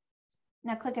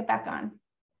 Now click it back on.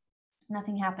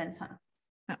 Nothing happens,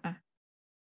 huh?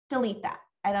 Delete that.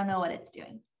 I don't know what it's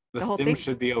doing. The stem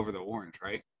should be over the orange,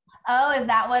 right? Oh, is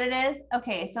that what it is?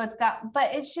 Okay, so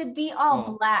but it should be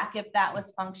all black if that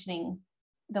was functioning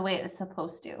the way it was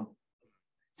supposed to.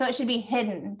 So it should be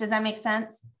hidden. Does that make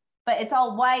sense? But it's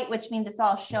all white, which means it's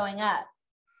all showing up.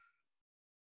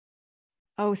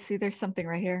 Oh, see, there's something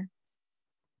right here.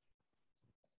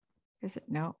 Is it?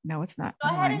 No, it's not. Go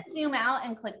ahead and zoom out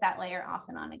and click that layer off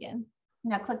and on again.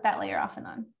 Now click that layer off and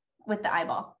on with the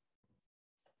eyeball.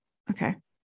 Okay.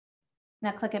 Now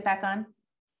click it back on.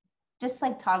 Just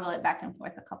like toggle it back and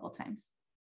forth a couple times.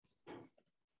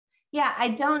 Yeah, I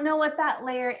don't know what that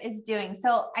layer is doing.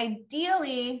 So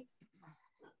ideally,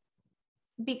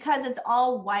 because it's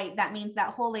all white, that means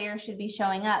that whole layer should be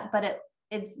showing up, but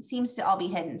it seems to all be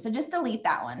hidden. So just delete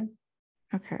that one.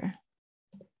 Okay.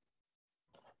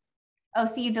 Oh,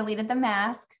 see, you deleted the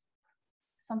mask.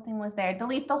 Something was there.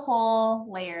 Delete the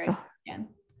whole layer again.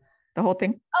 The whole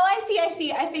thing? Oh, I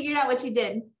see. I figured out what you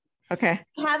did. Okay.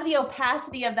 You have the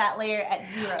opacity of that layer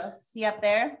at 0. See up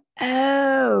there?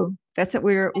 Oh, that's what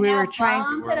we were trying.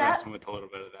 We're messing with a little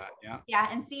bit of that, yeah. Yeah,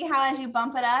 and see how as you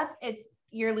bump it up,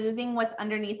 you're losing what's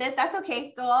underneath it. That's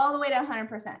okay. Go all the way to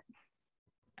 100%.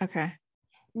 Okay.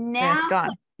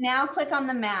 Now click on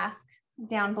the mask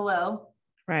down below.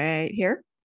 Right here?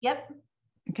 Yep.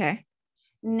 Okay.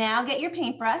 Now get your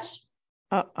paintbrush.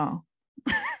 Uh-oh.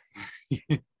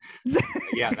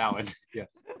 Yeah, that one.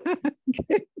 Yes.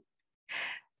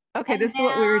 Okay, this is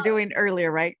what we were doing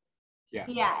earlier, right? Yeah.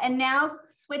 Yeah, and now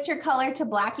switch your color to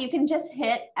black, you can just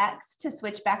hit X to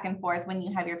switch back and forth when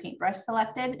you have your paintbrush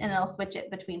selected, and it'll switch it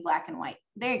between black and white.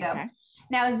 There you go. Okay.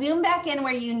 Now zoom back in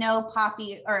where you know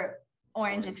poppy or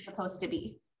orange is supposed to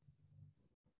be.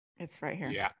 It's right here.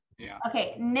 Yeah, yeah.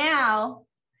 Okay, now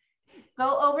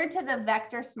go over to the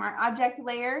vector smart object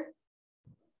layer.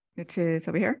 Which is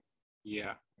over here?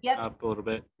 Yeah. Yep. Up a little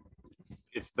bit.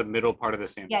 It's the middle part of the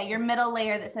sandwich. Yeah, your middle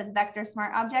layer that says vector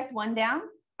smart object, one down.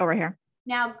 Oh, right here.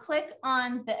 Now click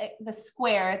on the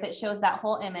square that shows that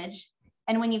whole image.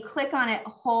 And when you click on it,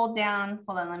 hold down,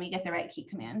 hold on, let me get the right key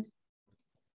command.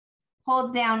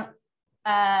 Hold down,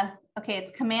 okay,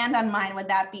 it's command on mine. Would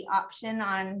that be option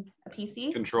on a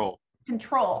PC? Control.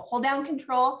 Control, hold down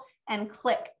control and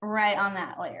click right on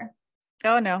that layer.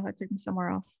 Oh no, that took me somewhere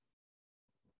else.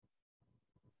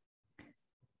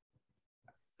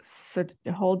 So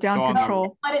hold down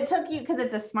control. But it took you, because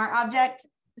it's a smart object.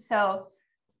 So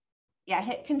yeah,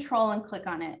 hit control and click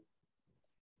on it.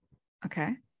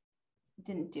 Okay.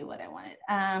 Didn't do what I wanted.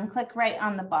 Click right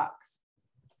on the box.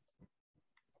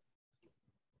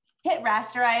 Hit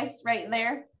rasterize right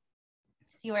there.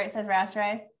 See where it says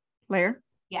rasterize? Layer?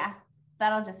 Yeah,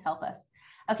 that'll just help us.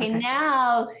 Okay,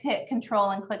 now hit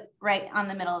control and click right on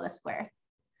the middle of the square.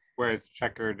 Where it's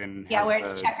checkered and yeah, where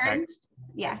it's checkered. Text.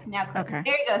 Yeah, now click. Okay.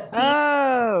 There you go. See?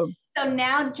 Oh. So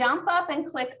now jump up and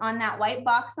click on that white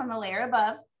box on the layer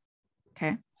above.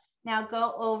 Okay. Now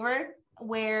go over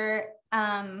where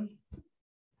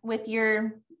with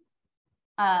your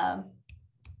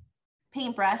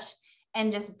paintbrush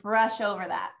and just brush over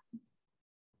that.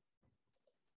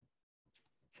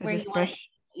 So where just you brush.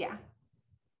 Yeah.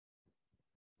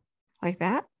 Like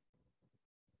that?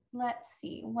 Let's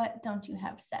see. What don't you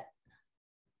have set?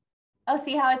 Oh,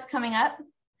 see how it's coming up?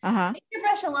 Uh-huh. Make your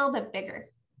brush a little bit bigger.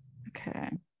 Okay.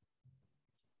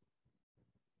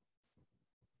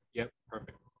 Yep,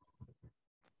 perfect.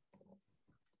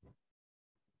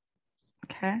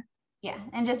 Okay. Yeah,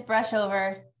 and just brush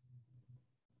over.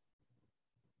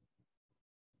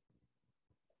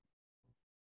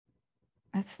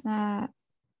 It's not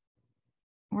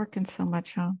working so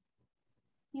much, huh?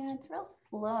 Yeah, it's real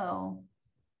slow.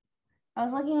 I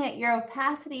was looking at your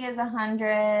opacity is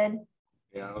 100.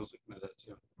 Yeah, I was looking at that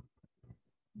too.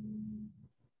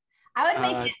 I would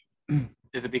make it.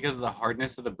 Is it because of the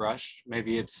hardness of the brush?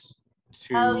 Maybe it's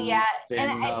too. Oh yeah, thin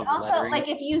and it's also lettering. like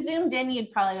if you zoomed in,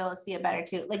 you'd probably be able to see it better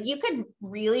too. Like you could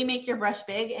really make your brush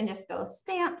big and just go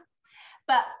stamp.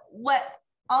 But what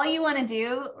all you want to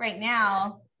do right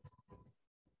now.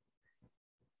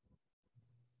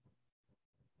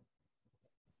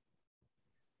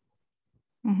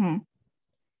 Mm-hmm.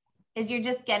 Is you're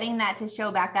just getting that to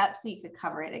show back up so you could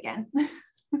cover it again.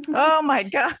 Oh my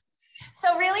God.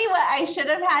 So really what I should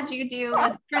have had you do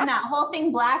was turn that whole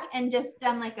thing black and just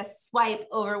done like a swipe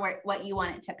over what you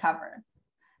want it to cover.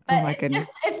 But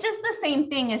it's just the same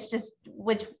thing. It's just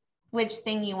which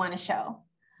thing you want to show.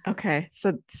 Okay.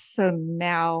 So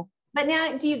now. But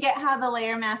now do you get how the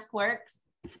layer mask works?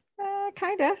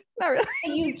 Kind of, not really.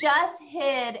 You just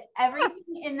hid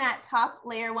everything in that top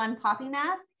layer 1 poppy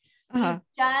mask. You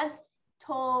just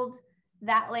told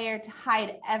that layer to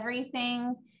hide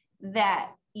everything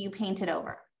that you painted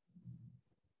over.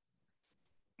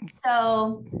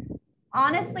 So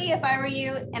honestly, if I were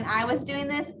you and I was doing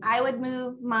this, I would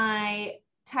move my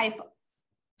type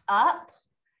up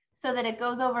so that it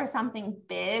goes over something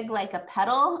big like a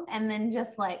petal, and then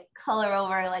just like color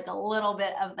over like a little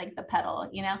bit of like the petal,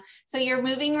 you know? So you're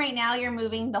moving right now, you're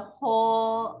moving the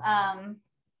whole,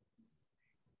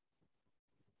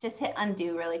 just hit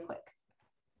undo really quick.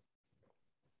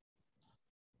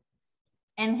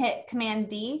 And hit Command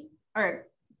D or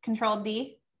Control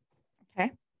D.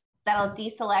 Okay. That'll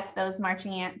deselect those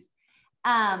marching ants.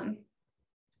 And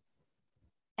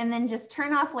then just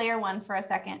turn off layer 1 for a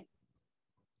second.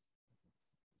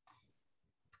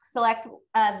 Select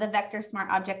the vector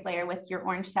smart object layer with your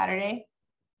orange Saturday.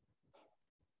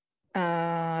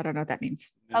 I don't know what that means.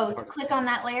 Oh, click on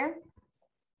that layer.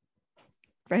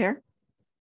 Right here?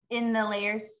 In the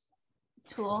layers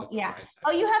tool. Yeah.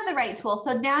 Oh, you have the right tool.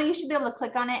 So now you should be able to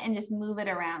click on it and just move it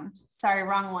around. Sorry,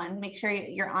 wrong one. Make sure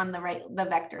you're on the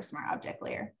vector smart object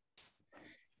layer.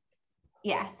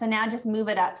 Yeah. So now just move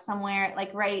it up somewhere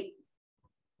like right.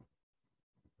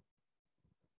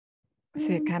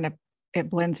 See, it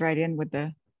blends right in with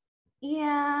the.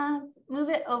 Yeah. Move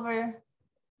it over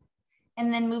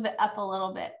and then move it up a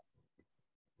little bit.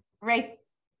 Right.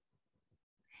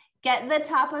 Get the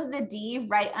top of the D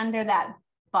right under that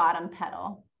bottom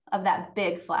petal of that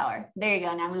big flower. There you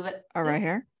go. Now move it. Oh, right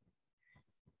here?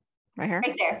 Right here?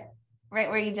 Right there. Right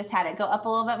where you just had it. Go up a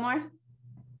little bit more.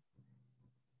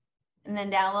 And then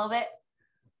down a little bit.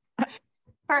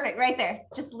 Perfect, right there.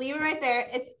 Just leave it right there.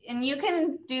 And you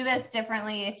can do this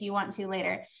differently if you want to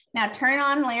later. Now turn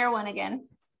on layer 1 again.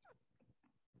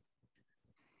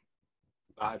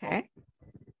 Okay.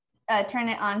 Turn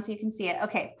it on so you can see it.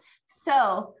 Okay,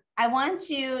 so I want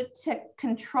you to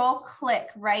control click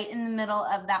right in the middle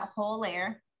of that whole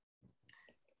layer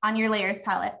on your layers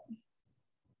palette.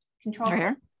 Control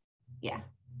click. Yeah.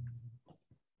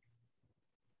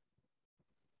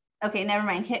 Okay, never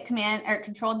mind. Hit command or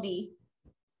control D.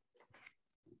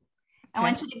 I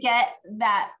want you to get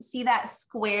that, see that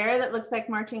square that looks like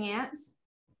marching ants?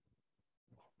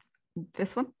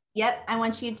 This one? Yep, I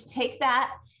want you to take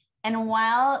that, and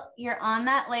while you're on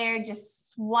that layer,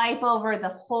 just swipe over the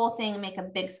whole thing and make a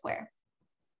big square.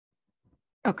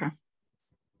 Okay.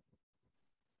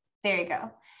 There you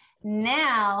go.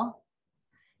 Now,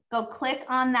 go click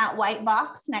on that white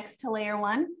box next to layer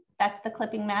 1. That's the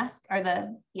clipping mask, or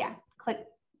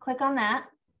click on that.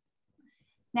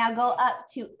 Now go up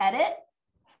to edit,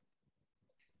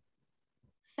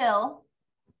 fill,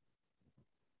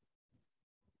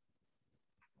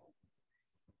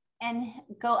 and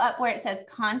go up where it says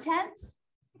contents,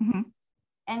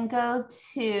 and go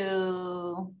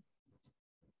to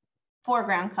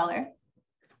foreground color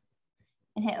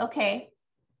and hit OK.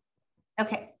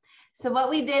 Okay, so what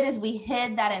we did is we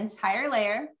hid that entire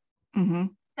layer.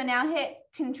 So now hit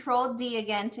Control D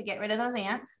again to get rid of those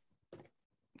ants.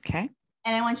 Okay.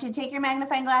 And I want you to take your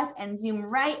magnifying glass and zoom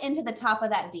right into the top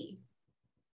of that D.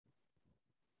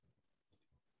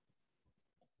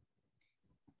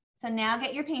 So now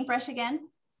get your paintbrush again.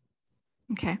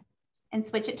 Okay. And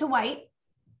switch it to white.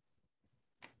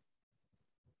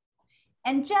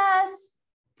 And just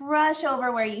brush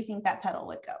over where you think that petal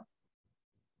would go.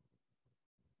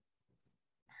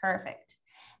 Perfect.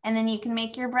 And then you can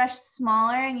make your brush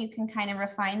smaller and you can kind of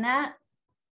refine that.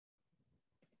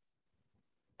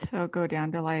 So go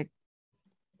down to like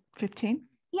 15?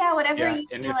 Yeah, whatever you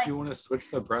and feel if like. you want to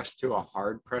switch the brush to a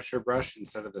hard pressure brush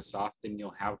instead of the soft, then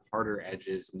you'll have harder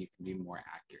edges and you can be more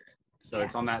accurate. So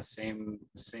it's on that same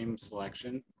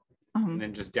selection. And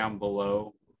then just down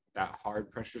below that hard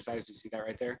pressure size, you see that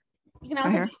right there? You can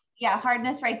also do,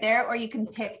 hardness right there, or you can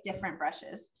pick different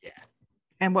brushes. Yeah.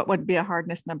 And what would be a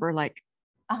hardness number like?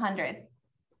 100.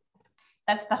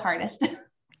 That's the hardest.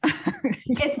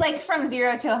 It's like from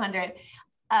 0 to 100.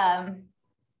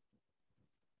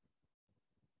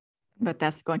 But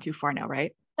that's going too far now,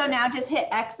 right? So now just hit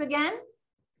X again.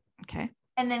 Okay.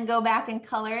 And then go back and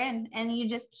color in. And you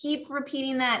just keep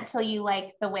repeating that until you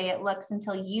like the way it looks,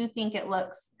 until you think it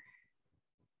looks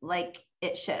like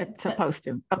it should. It's supposed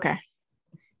to. Okay.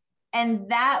 And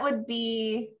that would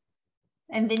be,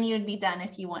 and then you would be done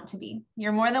if you want to be.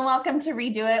 You're more than welcome to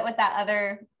redo it with that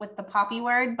other, with the poppy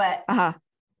word, but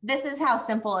this is how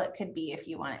simple it could be if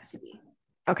you want it to be.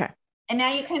 Okay. And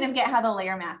now you kind of get how the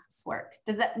layer masks work.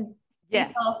 Does that?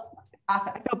 Yes.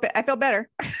 Awesome. I feel better.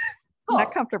 Cool.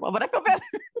 Not comfortable, but I feel better.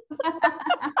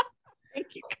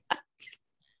 Thank you, guys.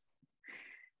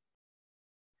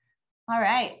 All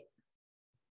right.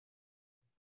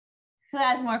 Who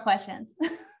has more questions?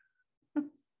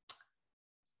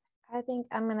 I think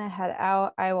I'm gonna head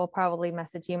out. I will probably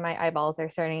message you. My eyeballs are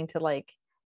starting to like,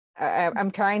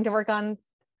 I'm trying to work on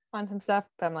some stuff,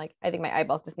 but I'm like, I think my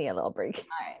eyeballs just need a little break.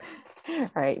 All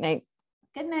right. All right, night.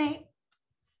 Good night.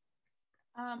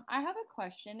 I have a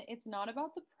question. It's not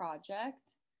about the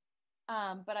project,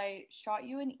 but I shot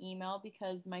you an email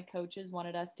because my coaches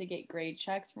wanted us to get grade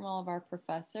checks from all of our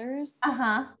professors.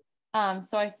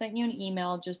 So I sent you an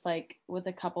email just like with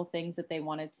a couple things that they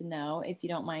wanted to know, if you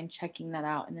don't mind checking that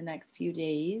out in the next few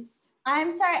days.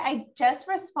 I'm sorry, I just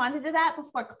responded to that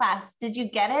before class. Did you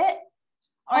get it?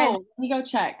 Or let me go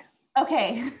check.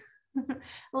 Okay.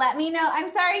 Let me know. I'm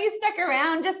sorry you stuck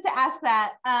around just to ask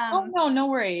that. Oh, no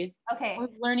worries. Okay. I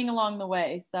was learning along the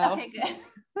way, so. Okay, good.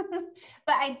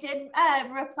 But I did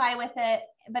reply with it.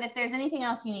 But if there's anything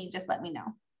else you need, just let me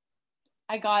know.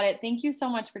 I got it. Thank you so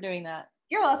much for doing that.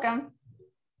 You're welcome.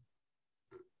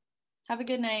 Have a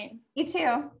good night. You too.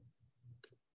 All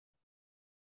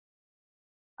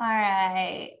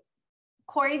right.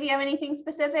 Corey, do you have anything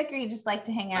specific or you just like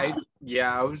to hang out?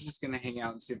 I was just going to hang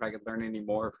out and see if I could learn any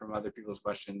more from other people's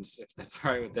questions, if that's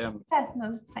all right with them. Yeah,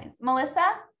 no, that's fine.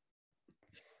 Melissa?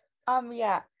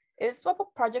 Yeah. Is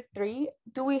about project 3,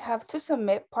 do we have to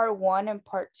submit part 1 and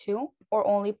part 2 or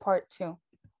only part 2?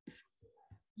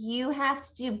 You have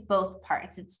to do both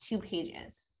parts. It's 2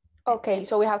 pages. Okay,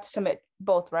 so we have to submit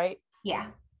both, right? Yeah.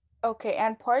 Okay,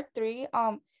 and part 3,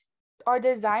 our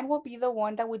design will be the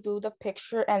one that we do the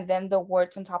picture and then the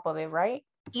words on top of it, right?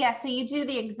 Yeah, so you do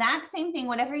the exact same thing,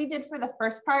 whatever you did for the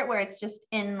first part where it's just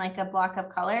in like a block of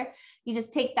color, you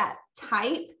just take that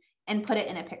type and put it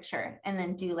in a picture and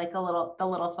then do like the little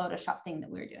Photoshop thing that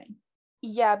we were doing.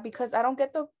 Yeah, because I don't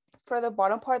get for the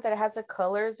bottom part that it has the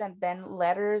colors and then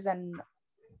letters and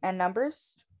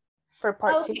numbers for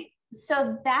part 2.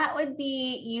 So that would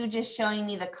be you just showing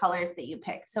me the colors that you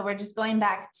pick. So we're just going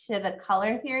back to the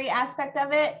color theory aspect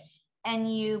of it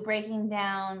and you breaking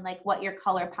down like what your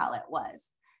color palette was.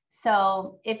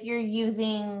 So if you're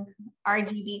using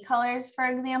RGB colors, for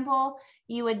example,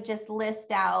 you would just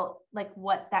list out like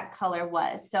what that color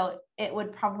was. So it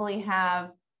would probably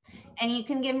have, and you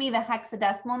can give me the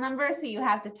hexadecimal number, so you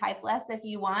have to type less if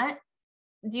you want.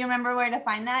 Do you remember where to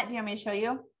find that? Do you want me to show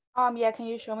you? Yeah, can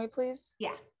you show me, please?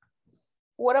 Yeah.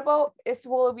 What about,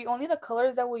 will it be only the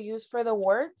colors that we use for the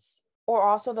words or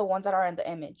also the ones that are in the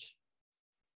image?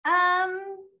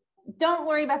 Don't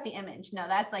worry about the image. No,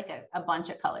 that's like a bunch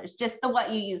of colors. Just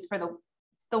what you use for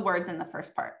the words in the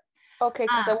first part. Okay,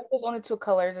 because there's only 2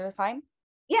 colors. Is it fine?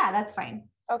 Yeah, that's fine.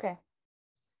 Okay.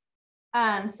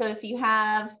 So if you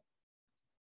have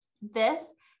this,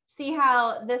 see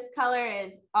how this color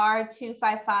is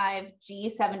R255,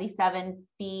 G77,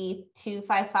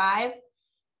 B255?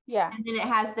 Yeah. And then it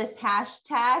has this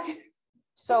hashtag.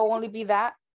 So only be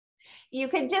that? You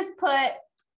could just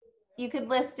you could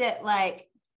list it like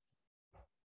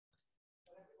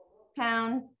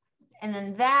pound, and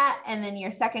then that, and then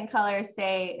your second color,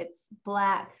 say it's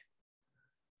black,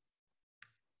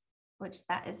 which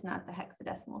that is not the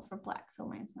hexadecimal for black, so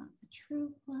mine's not a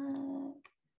true black.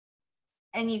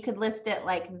 And you could list it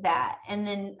like that. And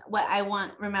then what I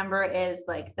want, remember, is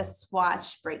like the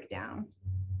swatch breakdown.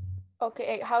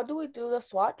 Okay, how do we do the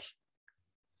swatch?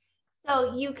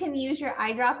 So you can use your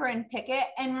eyedropper and pick it.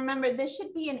 And remember, this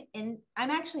should be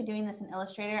I'm actually doing this in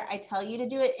Illustrator. I tell you to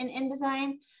do it in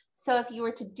InDesign. So if you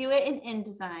were to do it in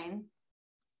InDesign,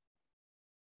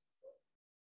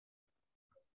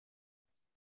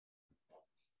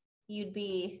 you'd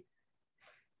be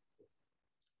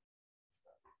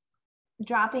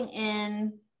dropping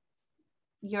in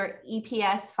your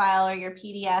EPS file or your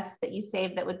PDF that you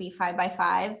saved that would be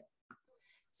 5x5.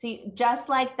 So just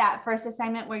like that first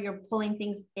assignment where you're pulling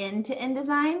things into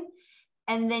InDesign,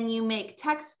 and then you make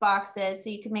text boxes. So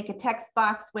you can make a text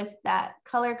box with that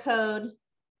color code.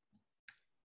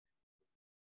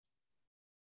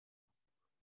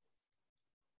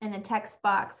 And a text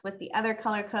box with the other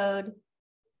color code.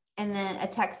 And then a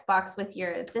text box with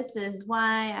this is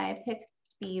why I picked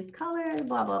these colors,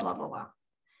 blah, blah, blah, blah, blah.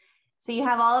 So you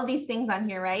have all of these things on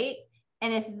here, right?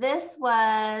 And if this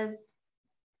was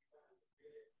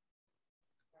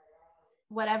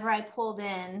whatever I pulled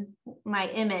in, my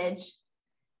image,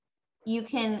 you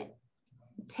can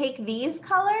take these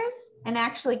colors and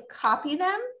actually copy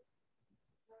them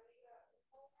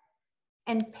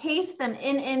and paste them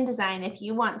in InDesign if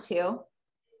you want to.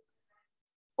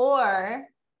 Or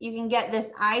you can get this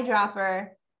eyedropper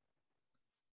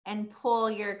and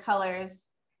pull your colors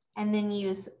and then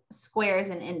use squares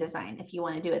in InDesign if you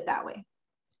want to do it that way.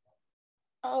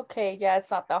 Okay, yeah, it's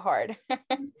not that hard.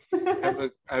 I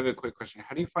have a quick question.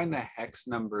 How do you find the hex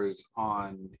numbers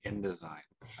on InDesign?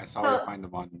 I saw her find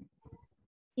them on.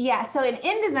 Yeah, so in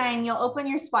InDesign, you'll open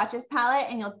your swatches palette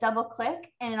and you'll double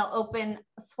click and it'll open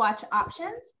swatch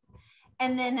options.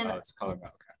 And then it's color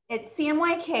palette. Okay. It's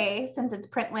CMYK, since it's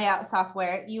print layout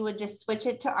software, you would just switch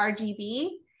it to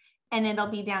RGB and it'll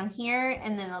be down here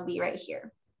and then it'll be right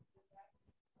here.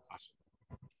 Awesome.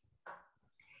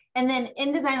 And then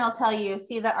InDesign will tell you,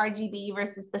 see the RGB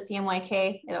versus the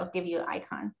CMYK, it'll give you an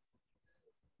icon.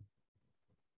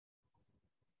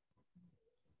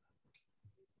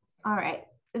 All right,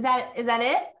 is that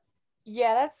it?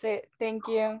 Yeah, that's it. Thank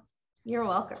you. You're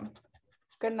welcome.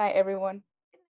 Good night, everyone.